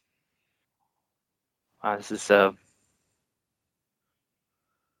 Wow, this is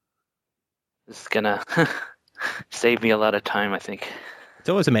gonna save me a lot of time, I think. It's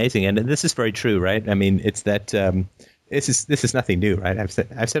always amazing, and this is very true, right? I mean, it's that this is nothing new, right? I've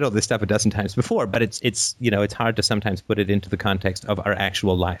said all this stuff a dozen times before, but it's hard to sometimes put it into the context of our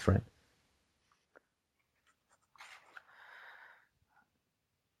actual life, right?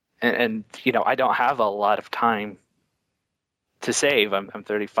 And I don't have a lot of time to save. I'm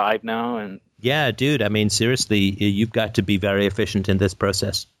 35 now, and yeah, dude. I mean, seriously, you've got to be very efficient in this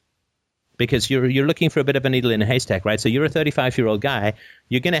process. Because you're looking for a bit of a needle in a haystack, right? So you're a 35-year-old guy.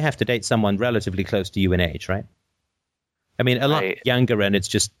 You're going to have to date someone relatively close to you in age, right? I mean, a lot younger, and it's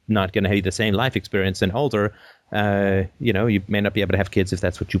just not going to be the same life experience. And older, you may not be able to have kids if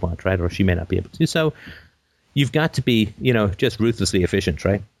that's what you want, right? Or she may not be able to. So you've got to be, just ruthlessly efficient,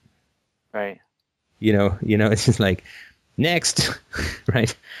 right? Right. It's just like, next,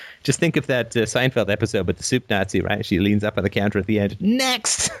 right? Just think of that Seinfeld episode with the soup Nazi, right? She leans up on the counter at the end.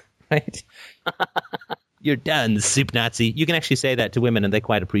 Next! Right? You're done, soup Nazi. You can actually say that to women, and they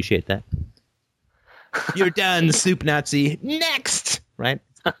quite appreciate that. You're done, soup Nazi. Next! Right?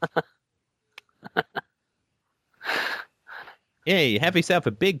 Hey, have yourself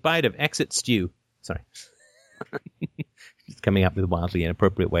a big bite of exit stew. Sorry. Just coming up with wildly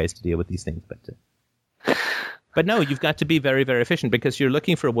inappropriate ways to deal with these things. But no, you've got to be very, very efficient because you're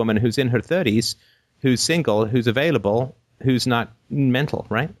looking for a woman who's in her 30s, who's single, who's available, who's not mental,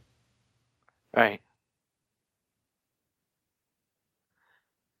 right? Right.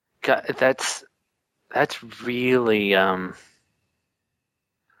 God, that's really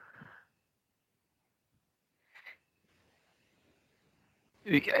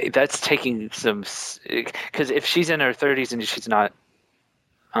that's taking some, because if she's in her 30s and she's not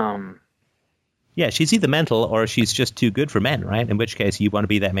yeah, she's either mental or she's just too good for men, right? In which case you want to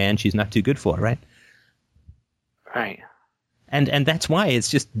be that man she's not too good for, right? Right. And that's why it's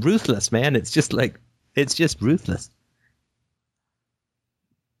just ruthless, man. It's just ruthless.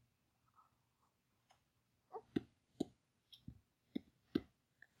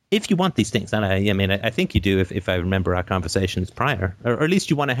 If you want these things, and I think you do if I remember our conversations prior, or at least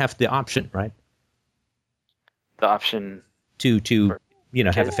you want to have the option, right? The option to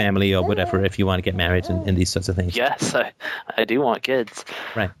have a family or whatever if you want to get married and these sorts of things. Yes, I do want kids.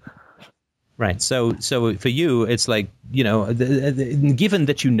 Right. Right. So for you, it's like, given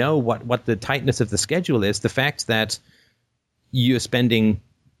that what the tightness of the schedule is, the fact that you're spending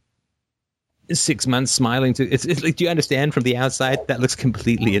 6 months smiling it's like, do you understand from the outside? That looks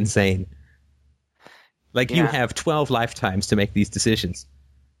completely insane. Like you have 12 lifetimes to make these decisions.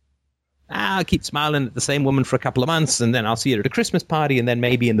 I'll keep smiling at the same woman for a couple of months, and then I'll see her at a Christmas party, and then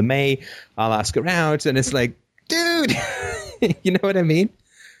maybe in the May I'll ask her out, and it's like, dude, you know what I mean?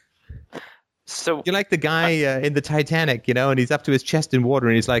 So you're like the guy in the Titanic, and he's up to his chest in water,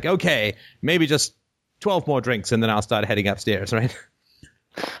 and he's like, okay, maybe just 12 more drinks, and then I'll start heading upstairs, right?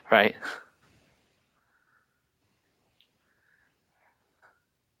 Right.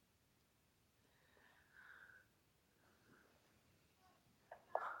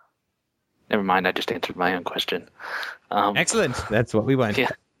 Never mind, I just answered my own question. Excellent. That's what we want.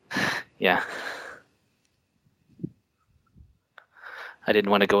 Yeah. I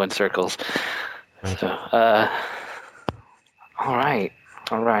didn't want to go in circles. Okay. So, all right.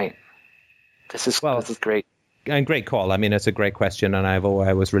 This is great. And great call. I mean, it's a great question, and I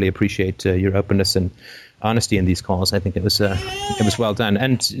always really appreciate your openness and honesty in these calls. I think it was well done.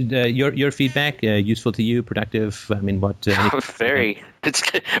 And your feedback, useful to you, productive. I mean, what? Very. It's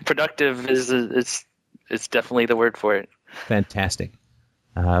productive. It's definitely the word for it. Fantastic.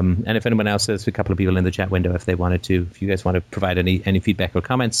 And if anyone else, there's a couple of people in the chat window if they wanted to. If you guys want to provide any feedback or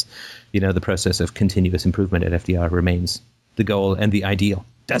comments, the process of continuous improvement at FDR remains the goal and the ideal.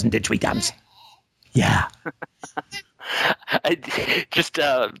 Doesn't it, Tweetums? Yeah. Just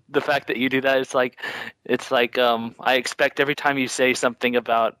the fact that you do that, it's like I expect every time you say something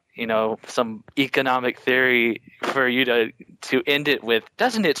about some economic theory for you to end it with,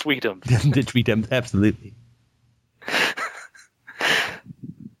 doesn't it, Sweetums? Doesn't it, Sweetums? Absolutely.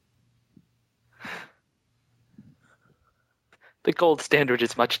 The gold standard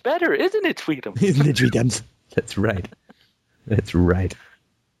is much better, isn't it, Sweetums? Isn't it, Sweetums? That's right.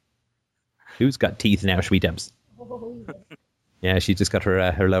 Who's got teeth now, Sweetums? Yeah, she just got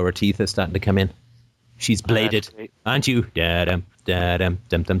her lower teeth are starting to come in. She's bladed, aren't you? Da-dum, da-dum,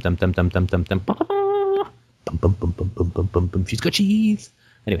 dum dum dum dum dum dum dum dum. Bum bum bum bum bum bum bum bum. She's got cheese.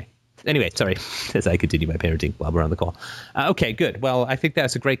 Anyway, sorry. As I continue my parenting while we're on the call. Okay, good. Well, I think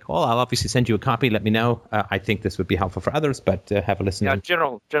that's a great call. I'll obviously send you a copy. Let me know. I think this would be helpful for others, but have a listen. Yeah,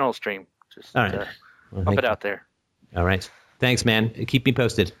 general stream. Just all right. Bump it out there. All right. Thanks, man. Keep me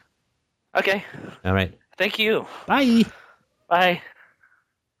posted. Okay. All right. Thank you. Bye. Bye.